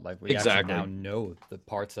Feywild. Like we actually now exactly. know the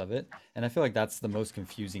parts of it, and I feel like that's the most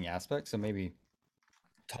confusing aspect. So maybe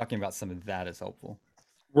talking about some of that is helpful,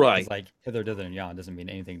 because Right, like hither, dither, and yon doesn't mean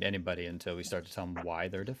anything to anybody until we start to tell them why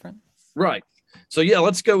they're different. right. So yeah,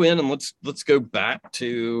 let's go in and let's go back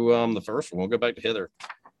to the first one. We'll go back to Hither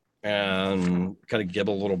and kind of give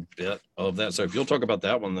a little bit of that. So if you'll talk about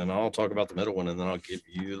that one, then I'll talk about the middle one, and then I'll give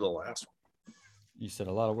you the last one. You said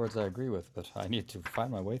a lot of words I agree with, but I need to find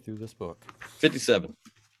my way through this book. 57.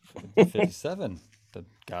 57. The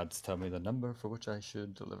gods tell me the number for which I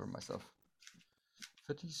should deliver myself.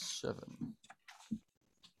 57.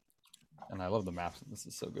 And I love the maps. This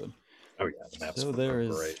is so good. Oh yeah, the maps So are there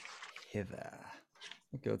is great. hither.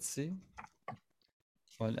 Okay, let's see.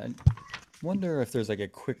 Well, I wonder if there's like a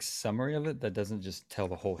quick summary of it that doesn't just tell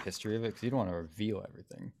the whole history of it, because you don't want to reveal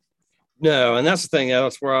everything. No, and that's the thing.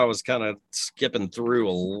 That's where I was kind of skipping through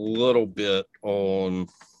a little bit on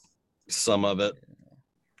some of it.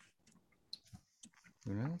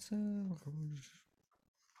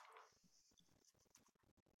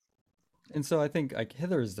 And so I think like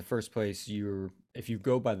hither is the first place you're, if you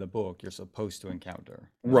go by the book, you're supposed to encounter,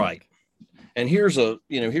 I Right. think. And here's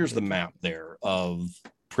the map there of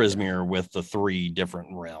Prismere with the three different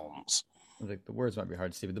realms. Like the words might be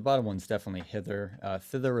hard to see, but the bottom one's definitely hither.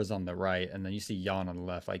 Thither is on the right, and then you see Yon on the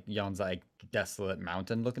left. Like Yon's like desolate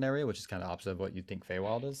mountain looking area, which is kind of opposite of what you think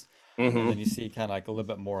Feywild is. And then you Mm-hmm. see kind of like a little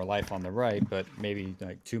bit more life on the right, but maybe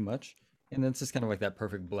like too much. And then it's just kind of like that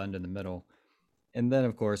perfect blend in the middle. And then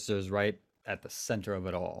of course there's right at the center of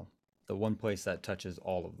it all, the one place that touches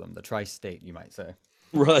all of them, the tri-state, you might say.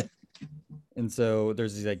 Right. And so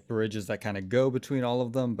there's these like bridges that kind of go between all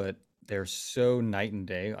of them, but they're so night and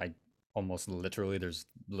day. Like almost literally, there's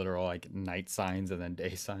literal like night signs and then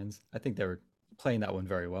day signs. I think they were playing that one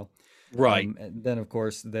very well. Right. And then of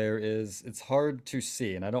course there is. It's hard to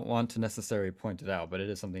see, and I don't want to necessarily point it out, but it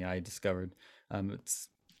is something I discovered. It's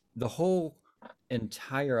the whole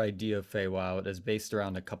entire idea of Feywild is based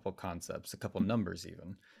around a couple concepts, a couple numbers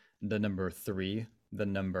even. The number three, the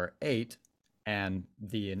number eight, and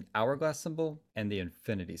the hourglass symbol and the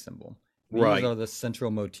infinity symbol. These Right. are the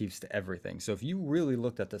central motifs to everything. So if you really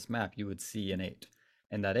looked at this map, you would see an eight,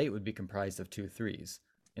 and that eight would be comprised of two threes.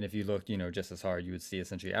 And if you looked, just as hard, you would see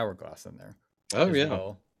essentially hourglass in there Oh as yeah.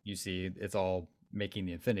 well. You see it's all making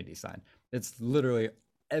the infinity sign. It's literally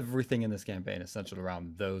everything in this campaign is centered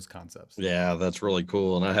around those concepts. Yeah, that's really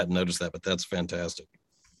cool. And I hadn't noticed that, but that's fantastic.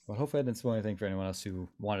 Well, hopefully I didn't spoil anything for anyone else who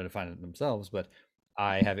wanted to find it themselves, but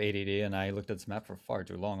I have ADD and I looked at this map for far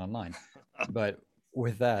too long online. But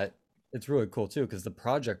with that, it's really cool too, because the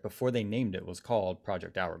project before they named it was called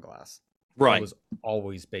Project Hourglass. It Right. was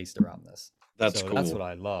always based around this. That's So that's cool. what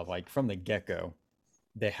I love. Like from the get-go,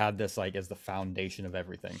 they had this like as the foundation of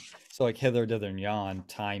everything. So like hither, dither, and yon,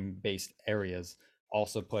 time-based areas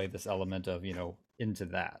also play this element of, into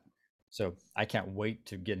that. So I can't wait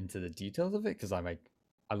to get into the details of it because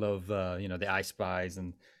I love the I Spies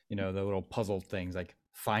and the little puzzle things. Like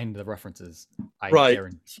find the references. I Right.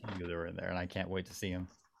 guarantee you they're in there, and I can't wait to see them.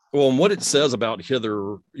 Well, and what it says about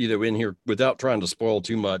Hither, in here, without trying to spoil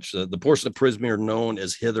too much, the portion of Prismere known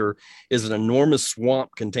as Hither is an enormous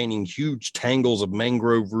swamp containing huge tangles of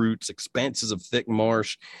mangrove roots, expanses of thick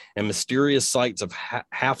marsh, and mysterious sites of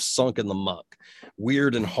half sunk in the muck.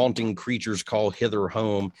 Weird and haunting creatures call Hither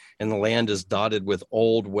home, and the land is dotted with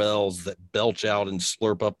old wells that belch out and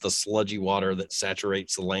slurp up the sludgy water that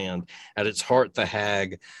saturates the land. At its heart, the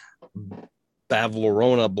hag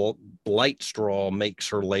Bavlarona Blightstraw makes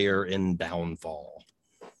her lair in Downfall.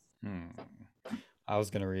 Hmm. I was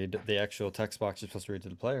gonna read the actual text box you're supposed to read to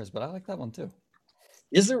the players, but I like that one too.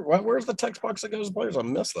 Is there? Where's the text box that goes to players? I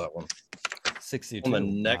missed that one. 62. On the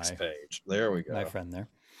next page. There we go. My friend there.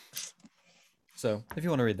 So if you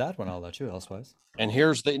want to read that one, I'll let you. Elsewise. And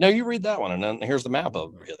here's the. No, you read that one, and then here's the map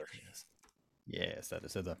of Hither. Yes, that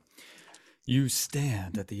is Hither. You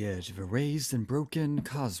stand at the edge of a raised and broken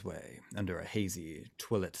causeway under a hazy,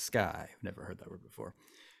 twilit sky. I've never heard that word before.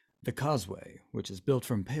 The causeway, which is built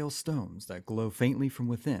from pale stones that glow faintly from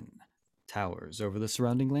within, towers over the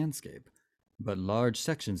surrounding landscape, but large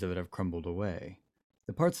sections of it have crumbled away.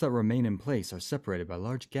 The parts that remain in place are separated by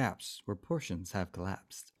large gaps where portions have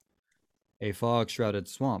collapsed. A fog-shrouded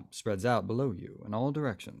swamp spreads out below you in all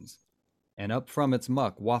directions, and up from its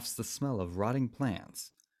muck wafts the smell of rotting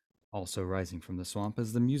plants. Also rising from the swamp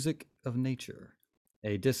is the music of nature,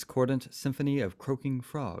 a discordant symphony of croaking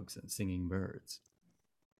frogs and singing birds.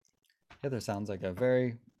 Hither sounds like a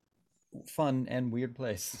very fun and weird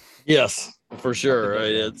place. Yes, for sure.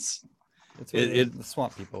 It's where the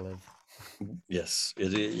swamp people live. Yes,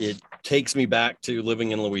 it takes me back to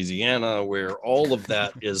living in Louisiana, where all of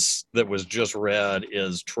that that was just read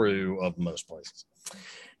is true of most places.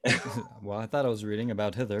 Well, I thought I was reading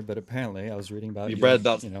about Hither, but apparently I was reading about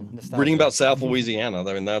reading about South Louisiana.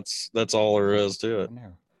 I mean, that's all there is to it.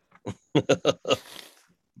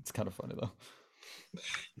 It's kind of funny though.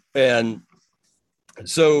 And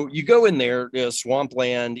so you go in there,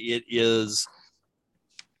 swampland. It is,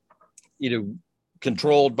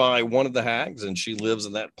 controlled by one of the hags, and she lives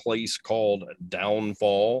in that place called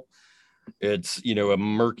Downfall. It's a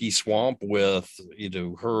murky swamp with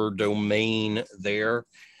her domain there.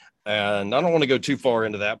 And I don't want to go too far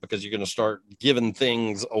into that because you're going to start giving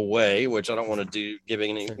things away, which I don't want to do,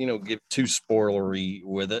 give too spoilery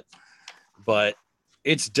with it. But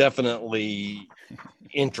it's definitely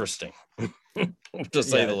interesting, to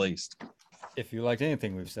say the least. If you liked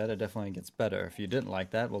anything we've said, it definitely gets better. If you didn't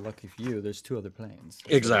like that, well, lucky for you, there's 2 other planes.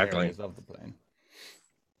 Exactly. Of the plane.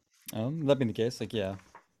 That being the case,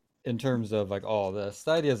 in terms of all this,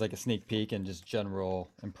 the idea is a sneak peek and just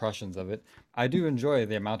general impressions of it. I do enjoy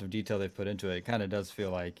the amount of detail they've put into it. It kind of does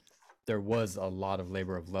feel like there was a lot of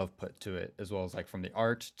labor of love put to it, as well as from the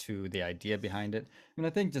art to the idea behind it. I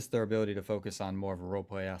think just their ability to focus on more of a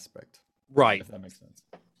roleplay aspect. Right. If that makes sense.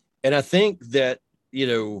 And I think that,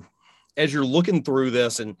 as you're looking through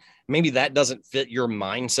this, and maybe that doesn't fit your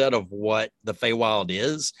mindset of what the Feywild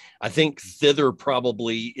is, I think Thither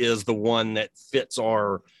probably is the one that fits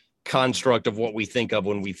our construct of what we think of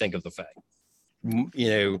when we think of the Fae.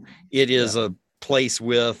 It is a place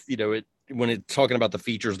with, when it's talking about the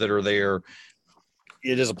features that are there,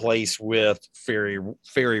 it is a place with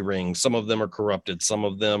fairy rings. Some of them are corrupted, some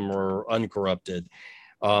of them are uncorrupted.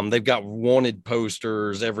 They've got wanted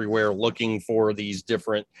posters everywhere looking for these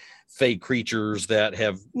different fake creatures that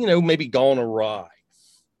have, maybe gone awry.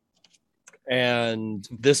 And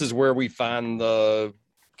this is where we find the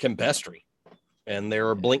Campestry. And there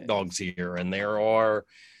are blink dogs here, and there are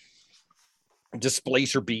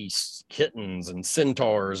displacer beasts, kittens, and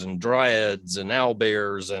centaurs, and dryads, and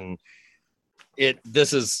owlbears, and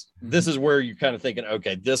this is where you're kind of thinking,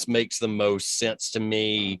 okay, this makes the most sense to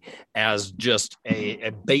me as just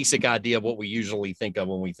a basic idea of what we usually think of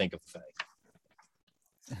when we think of Fae.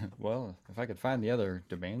 Well, if I could find the other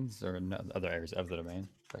domains or other areas of the domain,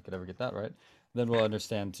 if I could ever get that right, then we'll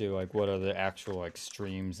understand too, what are the actual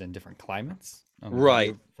streams in different climates.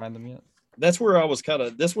 Right. Find them yet? That's where I was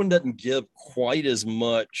this one doesn't give quite as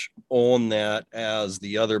much on that as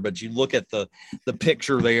the other, but you look at the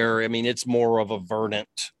picture there. I mean, it's more of a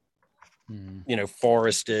verdant,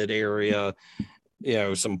 forested area,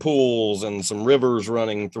 some pools and some rivers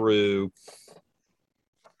running through.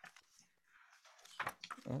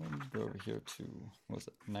 Go over here to, was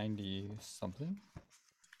it 90 something?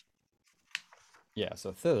 Yeah,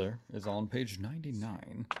 so Thither is on page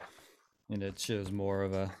 99. And it shows more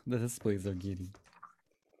of the displays they're getting.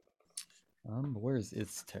 Where is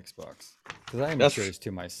its text box? Because I am curious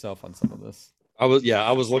to myself on some of this.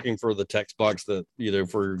 I was looking for the text box that,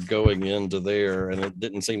 for going into there, and it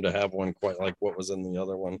didn't seem to have one quite like what was in the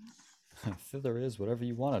other one. Thither is whatever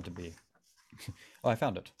you want it to be. Oh, I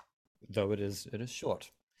found it. Though it is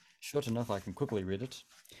short enough I can quickly read it.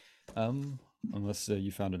 Unless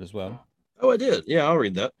you found it as well. Oh, I did. Yeah, I'll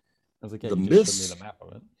read that. I was like, yeah, The you just showed me the mist, map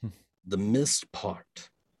of it. the mist part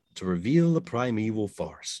to reveal the primeval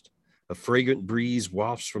forest. A fragrant breeze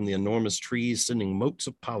wafts from the enormous trees, sending motes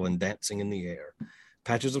of pollen dancing in the air.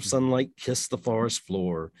 Patches of sunlight kiss the forest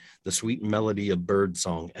floor. The sweet melody of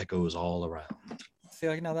birdsong echoes all around. See,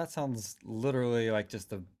 like now that sounds literally like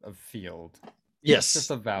just a field. It's just Yes,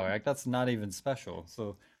 a valley. Like that's not even special.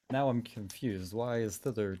 So now I'm confused. Why is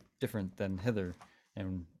thither different than hither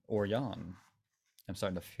and or yon? I'm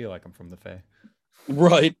starting to feel like I'm from the Fae.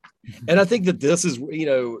 right. And I think that this is,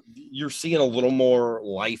 you're seeing a little more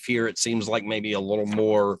life here. It seems like maybe a little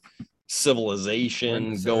more We're in civilization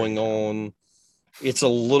Missouri going now. on. It's a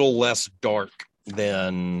little less dark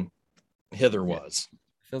than hither Yeah. was.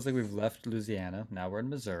 Feels like we've left Louisiana. Now we're in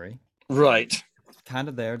Missouri. Right. It's kind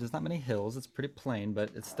of there. There's not many hills. It's pretty plain,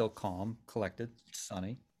 but it's still calm, collected,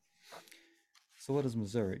 sunny. So what does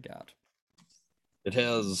Missouri got? It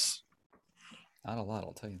has Not a lot,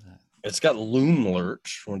 I'll tell you that. it's got loom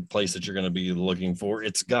lurch, one place that you're going to be looking for.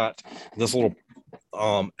 It's got this little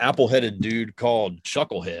apple-headed dude called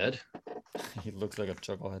Chucklehead, He looks like a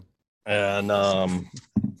chucklehead. and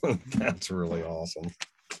that's really awesome.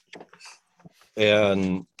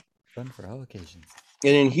 And Fun for all occasions.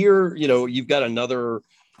 in here, you've got another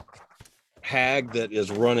hag that is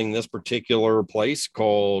running this particular place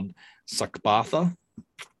called Sakbatha,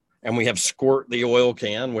 and we have Squirt the oil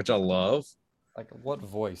can, which I love. Like, what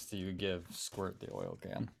voice do you give Squirt the oil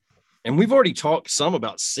can? And we've already talked some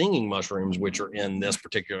about singing mushrooms, which are in this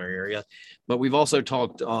particular area, but we've also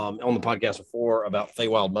talked on the podcast before about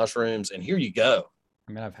Feywild mushrooms. And here you go.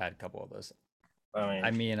 I mean, I've had a couple of those. I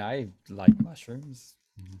I mean, mean, I like mushrooms.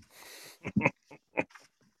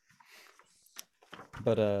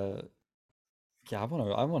 But yeah, I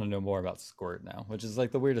wanna know more about Squirt now, which is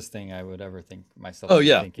like the weirdest thing I would ever think myself oh to be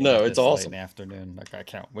yeah, thinking no, at it's this late in awesome. the afternoon. Like I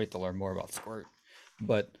can't wait to learn more about Squirt.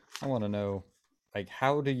 But I want to know, like,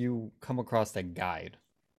 how do you come across a guide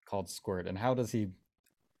called Squirt, and how does he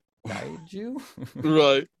guide you?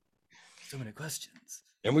 Right. So many questions.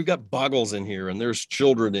 And we've got boggles in here, and there's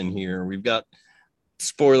children in here. We've got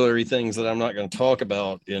spoilery things that I'm not going to talk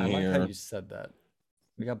about in I like how here. you said that.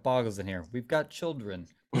 We got boggles in here. We've got children.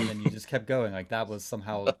 And then you just kept going like that was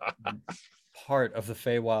somehow part of the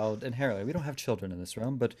Feywild inherently. We don't have children in this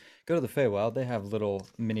realm, but go to the Feywild. They have little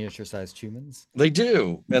miniature-sized humans. They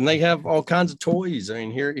do, and they have all kinds of toys. I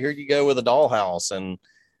mean, here you go with a dollhouse, and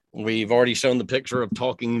we've already shown the picture of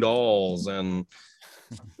talking dolls, and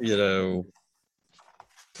you know,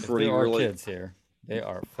 If pretty there are really, kids here, they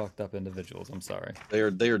are fucked up individuals. I'm sorry. they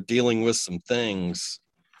are dealing with some things,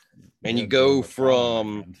 and you They're dealing go with trauma,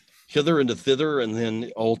 my from friend. hither into thither, and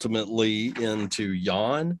then ultimately into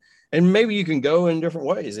yon, and maybe you can go in different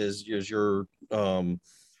ways as your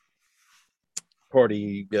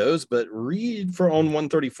party goes. But read for on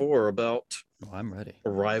 134 about Well, I'm ready.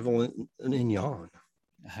 arrival in yon.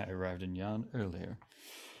 I arrived in Yan earlier.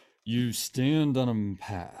 You stand on a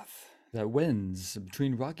path that wends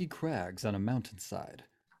between rocky crags on a mountainside.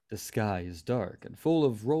 The sky is dark and full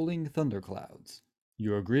of rolling thunderclouds.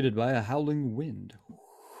 You are greeted by a howling wind.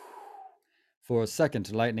 For a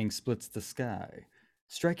second, lightning splits the sky,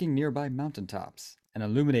 striking nearby mountaintops and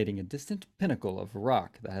illuminating a distant pinnacle of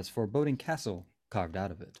rock that has foreboding castle carved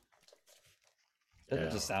out of it. Doesn't it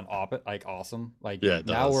Yeah, just sound like awesome? Like yeah, it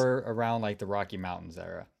now does. we're around like the Rocky Mountains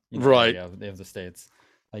era, Right. area of the states.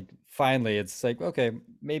 Like finally, it's like okay,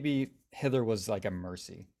 maybe hither was like a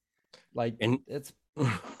mercy. Like And it's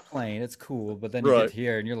plain, it's cool, but then you get right.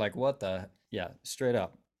 here and you're like, what the? Yeah, straight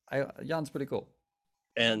up. Jan's pretty cool.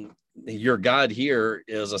 And your guide here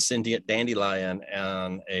is a sentient dandelion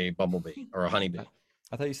and a bumblebee or a honeybee. I,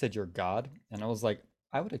 I thought you said you're God, and I was like,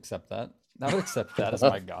 I would accept that. I would accept that as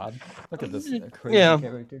my God. Look at this crazy Yeah,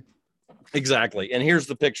 character. exactly. And here's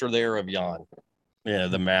the picture there of Jan. Yeah,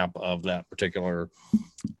 the map of that particular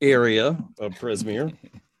area of Prismere.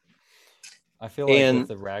 I feel like with And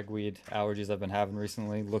the ragweed allergies I've been having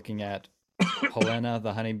recently, looking at Helena,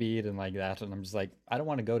 the honeybee, and like that, and I'm just like, I don't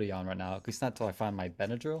want to go to Yon right now, at least not till I find my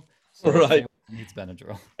Benadryl. So right. Faye needs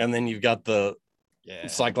Benadryl. And then you've got the Yeah.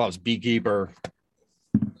 Cyclops beekeeper.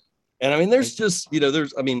 And I mean, there's Like just,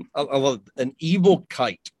 I love an evil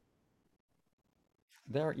kite.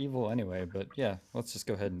 they're evil anyway, but yeah, let's just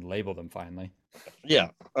go ahead and label them finally. Yeah.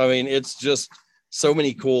 I mean, it's just so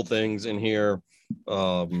many cool things in here.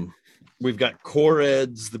 we've got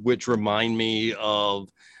Koreds, which remind me of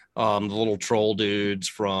the little troll dudes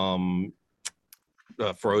from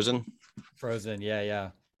Frozen. Frozen, yeah, yeah.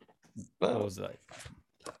 What Uh, was it?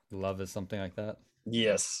 Love is something like that.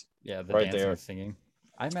 yes, Yeah, the right dancing there. and singing.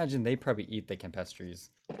 I imagine they probably eat the campestries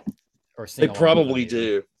or They sing along with them probably even.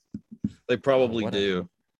 do. They Oh, probably what a do. you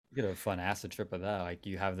get a fun acid trip of that. Like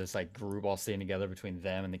you have this like group all staying together between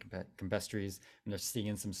them and the campestries, and they're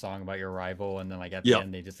singing some song about your rival, and then like at the Yep.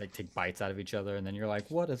 end they just like take bites out of each other, and then you're like,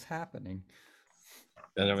 what is happening?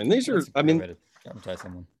 And I mean, these are, That's a I great mean, way to traumatize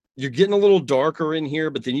someone. you're getting a little darker in here,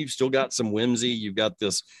 but then you've still got some whimsy. You've got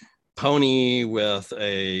this pony with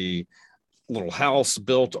a little house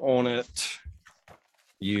built on it.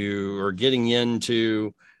 You are getting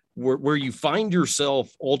into where you find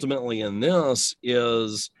yourself ultimately in this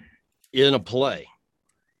is in a play.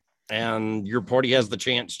 And your party has the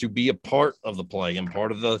chance to be a part of the play, and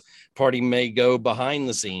part of the party may go behind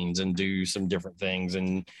the scenes and do some different things.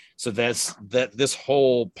 And so this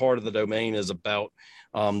whole part of the domain is about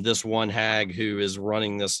this one hag who is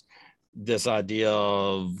running this idea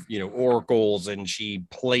of oracles, and she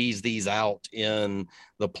plays these out in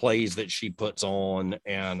the plays that she puts on.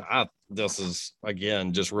 And this is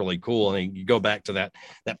again just really cool. And you go back to that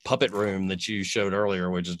puppet room that you showed earlier,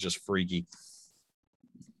 which is just freaky.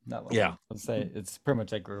 That one. Yeah. Let's say it's pretty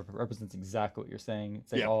much like represents exactly what you're saying.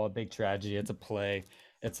 It's like Yeah. all a big tragedy. It's a play.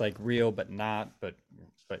 It's like real but not, but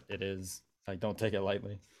it is. Like don't take it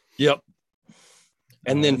lightly. Yep.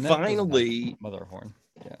 And then And that doesn't have finally, Mother Horn.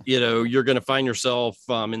 Yeah. you're going to find yourself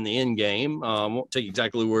in the end game. Won't tell you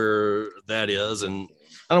exactly where that is, and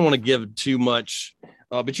I don't want to give too much,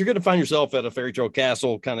 but you're going to find yourself at a fairy tale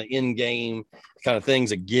castle kind of in game kind of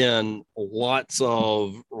things. Again, lots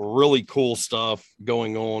of really cool stuff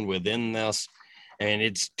going on within this, and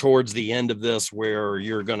it's towards the end of this where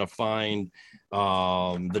you're going to find the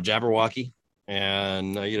Jabberwocky,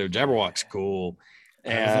 and Jabberwock's cool. I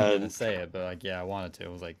wasn't even gonna And say it, but like yeah, I wanted to.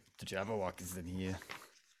 It was like the Jabberwock is in here.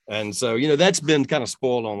 so, that's been kind of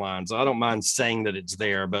spoiled online. So I don't mind saying that it's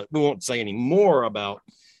there, but we won't say any more about,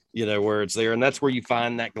 where it's there. And that's where you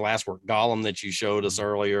find that glasswork golem that you showed us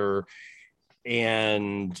earlier.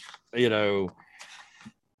 And,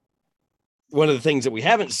 one of the things that we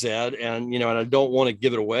haven't said, and I don't want to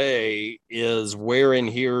give it away, is where in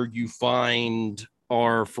here you find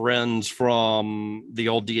our friends from the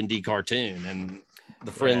old D&D cartoon and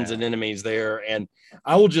the friends and Yeah. enemies there. And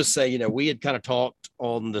I will just say, we had kind of talked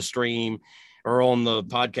on the stream or on the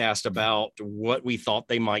podcast about what we thought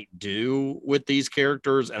they might do with these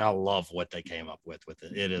characters, and I love what they came up with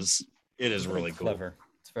it. It is It's very really cool. clever.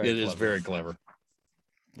 It's very It is clever. very clever.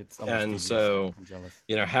 It's almost And devious. so, I'm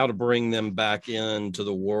jealous. how to bring them back into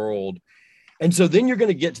the world. And so then you're going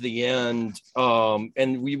to get to the end,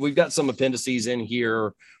 and we've got some appendices in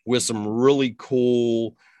here with some really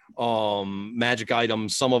cool magic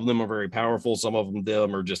items. Some of them are very powerful. Some of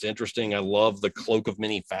them are just interesting. I love the cloak of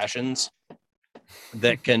many fashions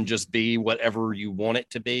that can just be whatever you want it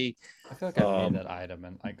to be. I feel like I made that item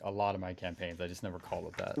in like a lot of my campaigns. I just never called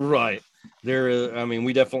it that. Right. There is, I mean,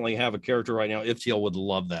 we definitely have a character right now. Iftiel would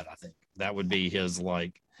love that. I think that would be his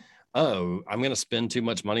like, oh, I'm going to spend too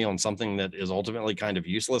much money on something that is ultimately kind of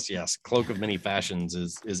useless. Yes, cloak of many fashions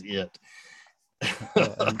is it.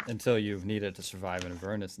 Until you've needed to survive in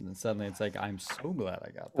Avernus, and then suddenly it's like, I'm so glad I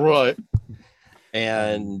got that. Right.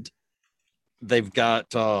 And they've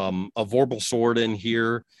got a Vorpal sword in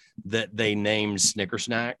here that they named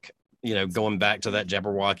Snickersnack, going back to that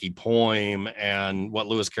Jabberwocky poem and what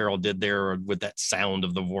Lewis Carroll did there with that sound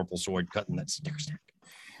of the Vorpal sword cutting that Snickersnack.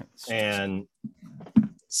 And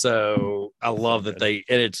so I love that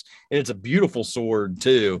it's a beautiful sword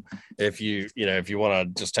too. If you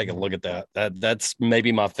want to just take a look at that's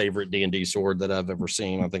maybe my favorite D&D sword that I've ever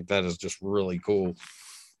seen. I think that is just really cool.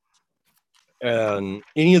 And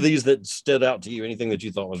any of these that stood out to you, anything that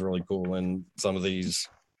you thought was really cool in some of these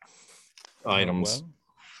items,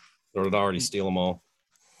 or did I already steal them all?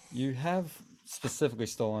 You have specifically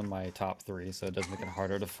stolen my top 3, so it does make it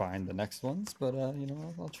harder to find the next ones. But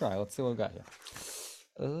I'll try. Let's see what we got here.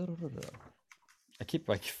 I keep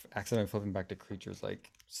like accidentally flipping back to creatures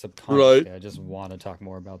like subconsciously. Right. I just want to talk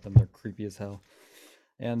more about them. They're creepy as hell.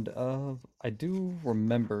 And I do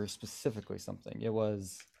remember specifically something. It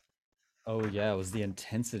was the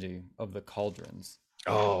intensity of the cauldrons.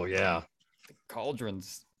 Oh yeah, the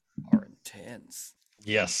cauldrons are intense.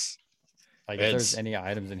 Yes. Like if there's any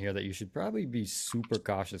items in here that you should probably be super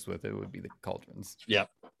cautious with, it would be the cauldrons. Yep.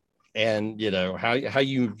 And how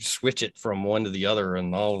you switch it from one to the other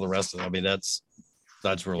and all of the rest of it. I mean, that's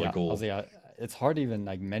really cool. It's hard to even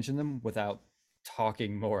like mention them without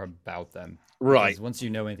talking more about them. Right. Because once you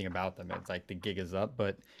know anything about them, it's like the gig is up.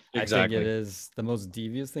 But I think it Exactly. is the most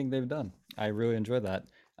devious thing they've done. I really enjoy that.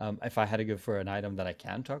 If I had to go for an item that I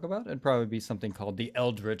can talk about, it'd probably be something called the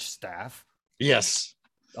Eldritch Staff. Yes,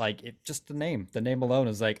 Like it, just the name alone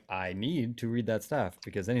is like I need to read that staff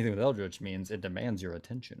because anything with Eldritch means it demands your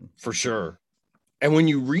attention. for sure. And when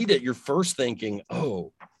you read it, you're first thinking,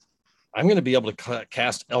 oh, I'm going to be able to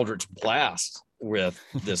cast Eldritch Blast with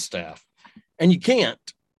this staff. And you can't,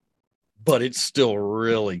 but it's still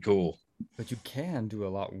really cool. But you can do a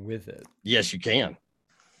lot with it. Yes, you can.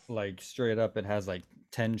 Like straight up, it has like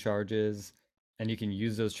 10 charges, and you can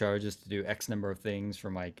use those charges to do X number of things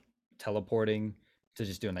from like teleporting to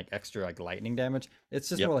just doing like extra like lightning damage. It's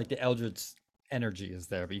just Yep, more like the Eldritch energy is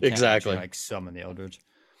there, but you can't actually exactly. like summon the Eldritch.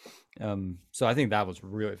 So I think that was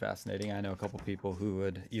really fascinating. I know a couple people who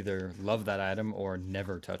would either love that item or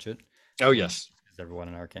never touch it, Oh, which yes. is everyone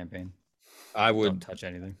in our campaign. I Don't would, touch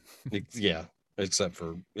anything. yeah, except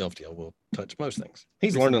for Elfdale will touch most things.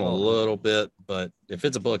 He's Recent learning a development. little bit, but if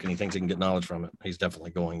it's a book and he thinks he can get knowledge from it, he's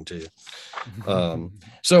definitely going to.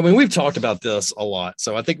 So, I mean, we've talked about this a lot.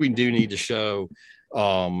 So I think we do need to show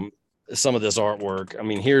um, some of this artwork. I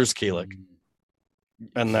mean, here's Keelik,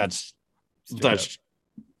 and Straight up. that's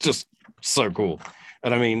just so cool.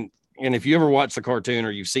 And I mean, and if you ever watch the cartoon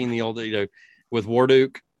or you've seen the old, with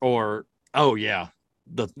Warduke or, oh yeah,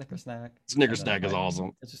 the Snicker snack. Snicker And then Snack is item.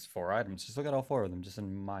 awesome. It's just 4 items. Just look at all 4 of them. Just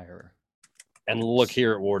admire. And look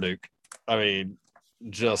here at Warduke. I mean,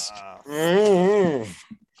 just, Wow.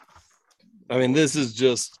 I mean, this is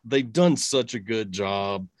just, they've done such a good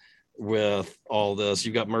job with all this.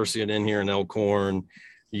 You've got Mercian in here and Elkhorn.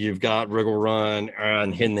 You've got Wriggle Run,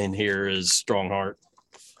 and then here is Strongheart.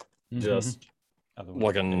 Just Other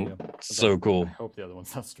one. There you looking go. so I cool. hope the other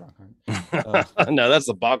one's not Strongheart. No, that's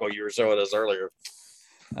the Boggle you were showing us earlier.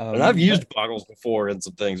 And I've used Boggles before in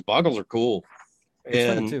some things. Boggles are cool. It's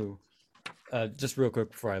funny And too. Just real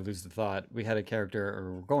quick before I lose the thought, we had a character,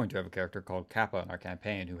 or we're going to have a character called Kappa in our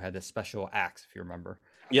campaign who had this special axe, if you remember.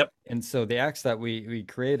 yep, And so the axe that we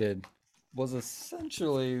created was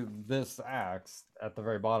essentially this axe at the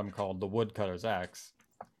very bottom called the Woodcutter's Axe.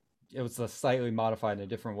 It was a slightly modified in a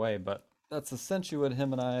different way, but that's essentially what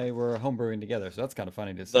him and I were homebrewing together. So that's kind of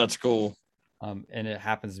funny to see. that's cool. And it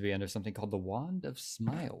happens to be under something called the Wand of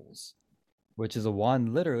Smiles, which is a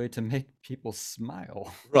wand literally to make people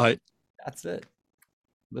smile. Right. That's it.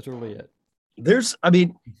 Literally it. There's, I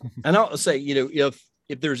mean, and I'll say, if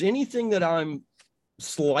there's anything that I'm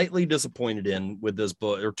slightly disappointed in with this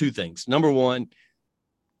book, or two things. Number one,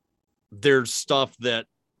 there's stuff that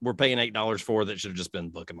we're paying $8 for that should have just been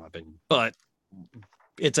the book, in my opinion. But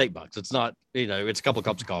it's $8. It's not, it's a couple of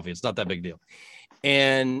cups of coffee. It's not that big a deal.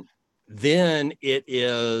 And then it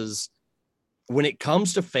is, when it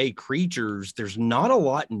comes to fey creatures, there's not a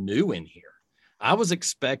lot new in here. I was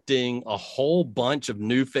expecting a whole bunch of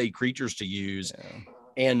new fey creatures to use. Yeah.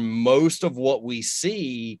 And most of what we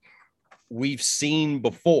see, we've seen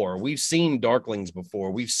before. We've seen Darklings before.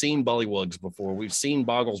 We've seen Bullywugs before. We've seen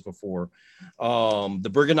Boggles before. The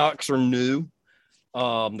Briganocks are new.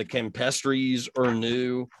 The Campestries are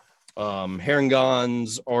new.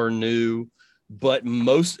 Herringons are new. But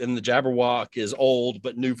most, and the Jabberwock is old,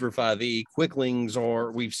 but new for 5e. Quicklings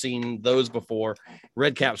we've seen those before.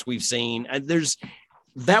 Redcaps we've seen. And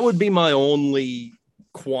that would be my only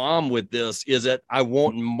qualm with this, is that I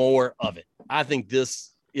want more of it. I think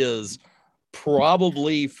this is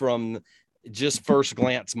probably, from just first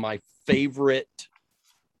glance, my favorite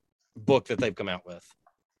book that they've come out with.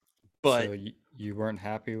 But so you weren't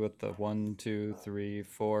happy with the 1, 2, 3,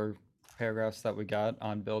 4 paragraphs that we got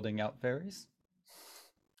on building out fairies?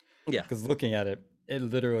 Yeah, because looking at it, it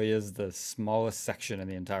literally is the smallest section in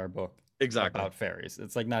the entire book. Exactly. About fairies.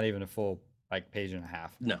 It's like not even a full like page and a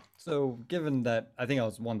half. No. So given that, I think I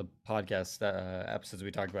was one of the podcast episodes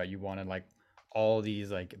we talked about, you wanted like all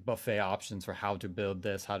these like buffet options for how to build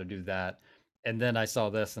this, how to do that. And then I saw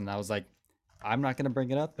this and I was like, I'm not going to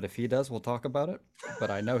bring it up, but if he does, we'll talk about it.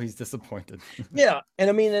 But I know he's disappointed. Yeah.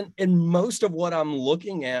 And I mean, and most of what I'm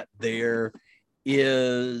looking at there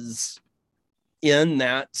is in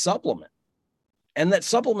that supplement. And that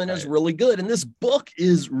supplement is really good. And this book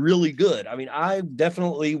is really good. I mean, I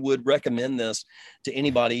definitely would recommend this to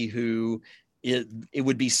anybody who it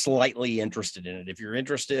would be slightly interested in it. If you're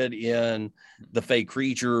interested in the fey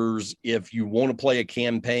creatures, if you want to play a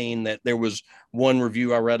campaign, that there was one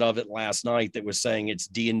review I read of it last night that was saying it's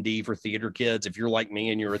D&D for theater kids. If you're like me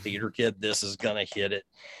and you're a theater kid, this is going to hit it.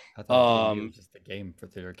 I thought D&D was just a game for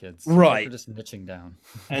theater kids. Right. We're just niching down.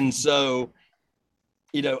 And so,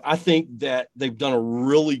 I think that they've done a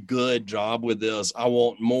really good job with this. I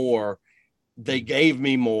want more. They gave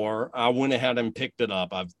me more. I went ahead and picked it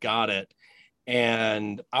up. I've got it.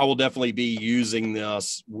 And I will definitely be using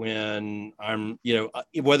this when I'm,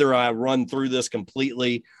 whether I run through this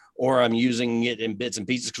completely or I'm using it in bits and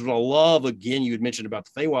pieces. Because what I love, again, you had mentioned about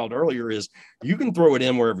the Feywild earlier, is you can throw it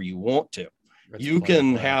in wherever you want to. It's You plug and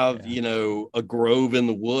can play, have, yeah. a grove in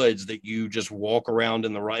the woods that you just walk around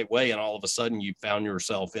in the right way, and all of a sudden you found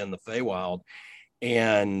yourself in the Feywild,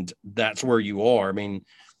 and that's where you are. I mean,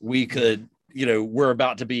 we could, we're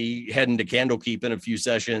about to be heading to Candlekeep in a few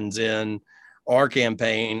sessions in our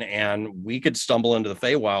campaign, and we could stumble into the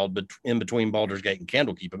Feywild but in between Baldur's Gate and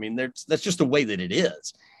Candlekeep. I mean, that's just the way that it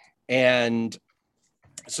is. And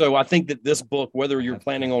so I think that this book, whether I you're have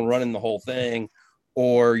planning on plans. running the whole thing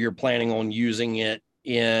or you're planning on using it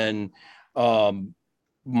in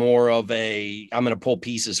more of a, I'm going to pull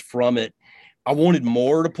pieces from it. I wanted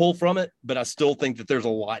more to pull from it, but I still think that there's a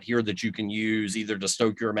lot here that you can use either to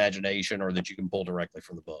stoke your imagination or that you can pull directly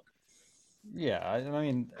from the book. Yeah, I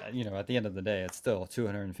mean, at the end of the day, it's still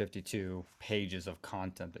 252 pages of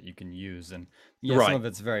content that you can use. And yeah, some Right. of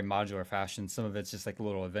it's very modular fashion, some of it's just like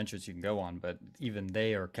little adventures you can go on, but even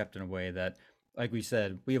they are kept in a way that, like we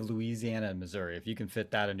said, we have Louisiana and Missouri. If you can fit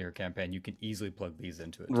that into your campaign, you can easily plug these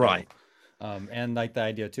into it too. Right. And like the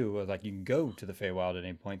idea too was like you can go to the Feywild at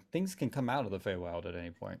any point. Things can come out of the Feywild at any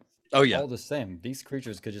point. Oh, yeah. All the same, these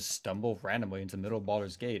creatures could just stumble randomly into the middle of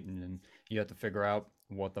Baldur's Gate, and then you have to figure out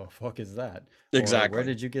what the fuck is that, or where Exactly.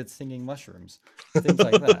 did you get singing mushrooms, things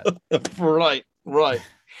like that. Right. Right.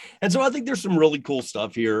 And so I think there's some really cool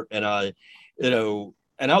stuff here. And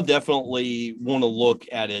and I'll definitely want to look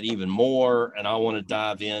at it even more. And I want to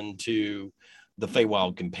dive into the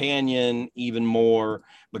Feywild Companion even more,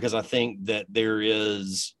 because I think that there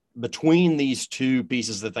is, between these two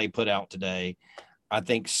pieces that they put out today, I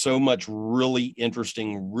think so much really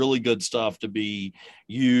interesting, really good stuff to be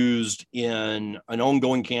used in an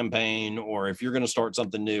ongoing campaign, or if you're going to start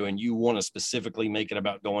something new and you want to specifically make it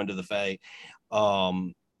about going to the Fae,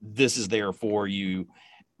 this is there for you.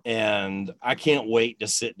 And I can't wait to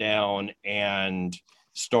sit down and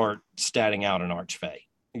start statting out an Archfey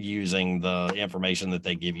using the information that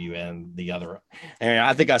they give you and the other. And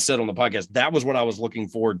I think I said on the podcast, that was what I was looking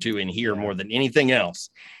forward to in here Yeah, more than anything else.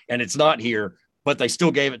 And it's not here, but they still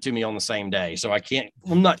gave it to me on the same day. So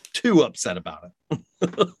I'm not too upset about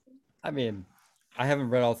it. I mean, I haven't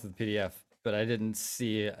read all through the PDF, but I didn't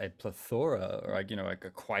see a plethora or like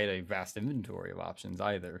like quite a vast inventory of options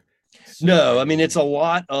either. So No, I mean, it's a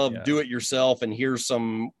lot of yeah, do it yourself, and here's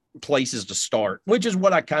some places to start, which is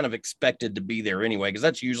what I kind of expected to be there anyway, because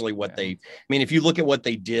that's usually what yeah, I mean, if you look at what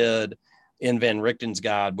they did in Van Richten's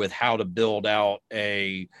guide with how to build out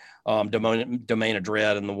a domain of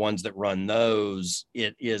dread and the ones that run those,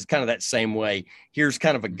 it is kind of that same way. Here's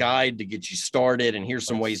kind of a mhm. guide to get you started, and here's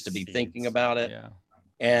some Like ways to be thinking seeds. about it. Yeah,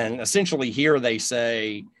 And essentially, here they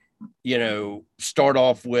say, start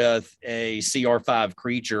off with a CR5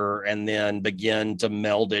 creature and then begin to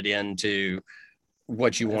meld it into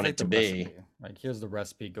what you it's want like it the to be. recipe. Like here's the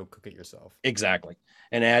recipe, go cook it yourself. Exactly.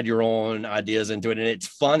 And add your own ideas into it. And it's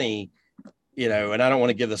funny, and I don't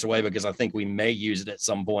want to give this away because I think we may use it at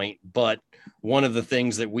some point, but one of the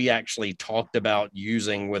things that we actually talked about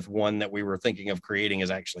using with one that we were thinking of creating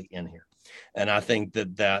is actually in here. And I think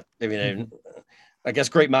I mean, I guess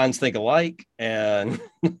great minds think alike, and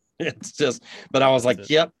it's just, but I was That's like,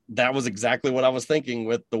 it. yep, that was exactly what I was thinking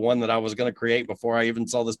with the one that I was going to create before I even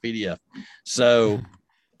saw this PDF. So,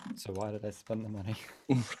 So why did I spend the money?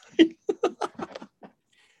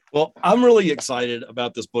 well, I'm really excited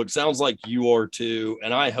about this book. Sounds like you are too.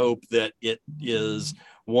 And I hope that it is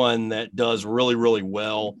one that does really, really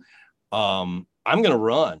well. I'm going to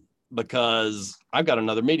run because I've got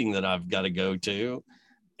another meeting that I've got to go to.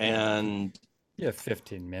 And Yeah,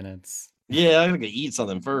 15 minutes. yeah, I gotta eat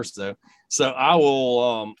something first though. So I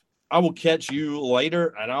will catch you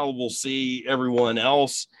later, and I will see everyone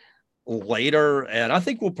else later. And I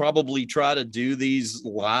think we'll probably try to do these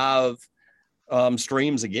live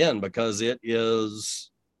streams again because it is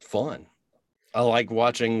fun. I like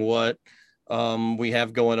watching what we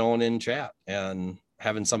have going on in chat and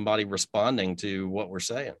having somebody responding to what we're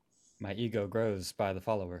saying. My ego grows by the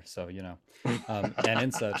follower, so and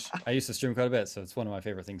in such, I used to stream quite a bit, so it's one of my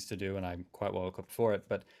favorite things to do, and I'm quite well equipped for it.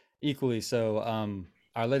 But equally so,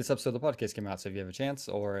 our latest episode of the podcast came out, so if you have a chance,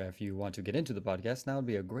 or if you want to get into the podcast, now would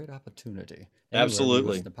be a great opportunity. Anywhere where you listen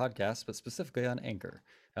Absolutely. to podcasts, but specifically on Anchor,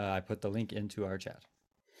 I put the link into our chat.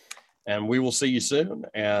 And we will see you soon.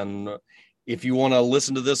 And if you want to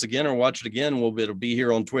listen to this again or watch it again, it'll be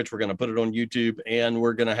here on Twitch. We're going to put it on YouTube, and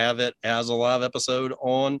we're going to have it as a live episode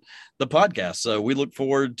on the podcast. So we look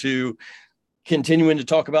forward to continuing to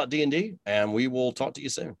talk about D&D, and we will talk to you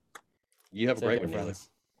soon. You have a great one, friends.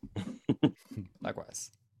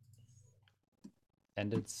 Likewise.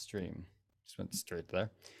 Ended stream. Just went straight there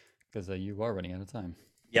because you are running out of time.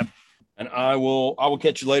 Yep. And I will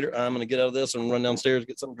catch you later. I'm going to get out of this and run downstairs,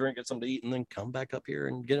 get something to drink, get something to eat, and then come back up here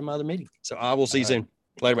and get in my other meeting. So I will see you soon.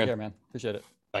 Later, man. Take care, man. Appreciate it.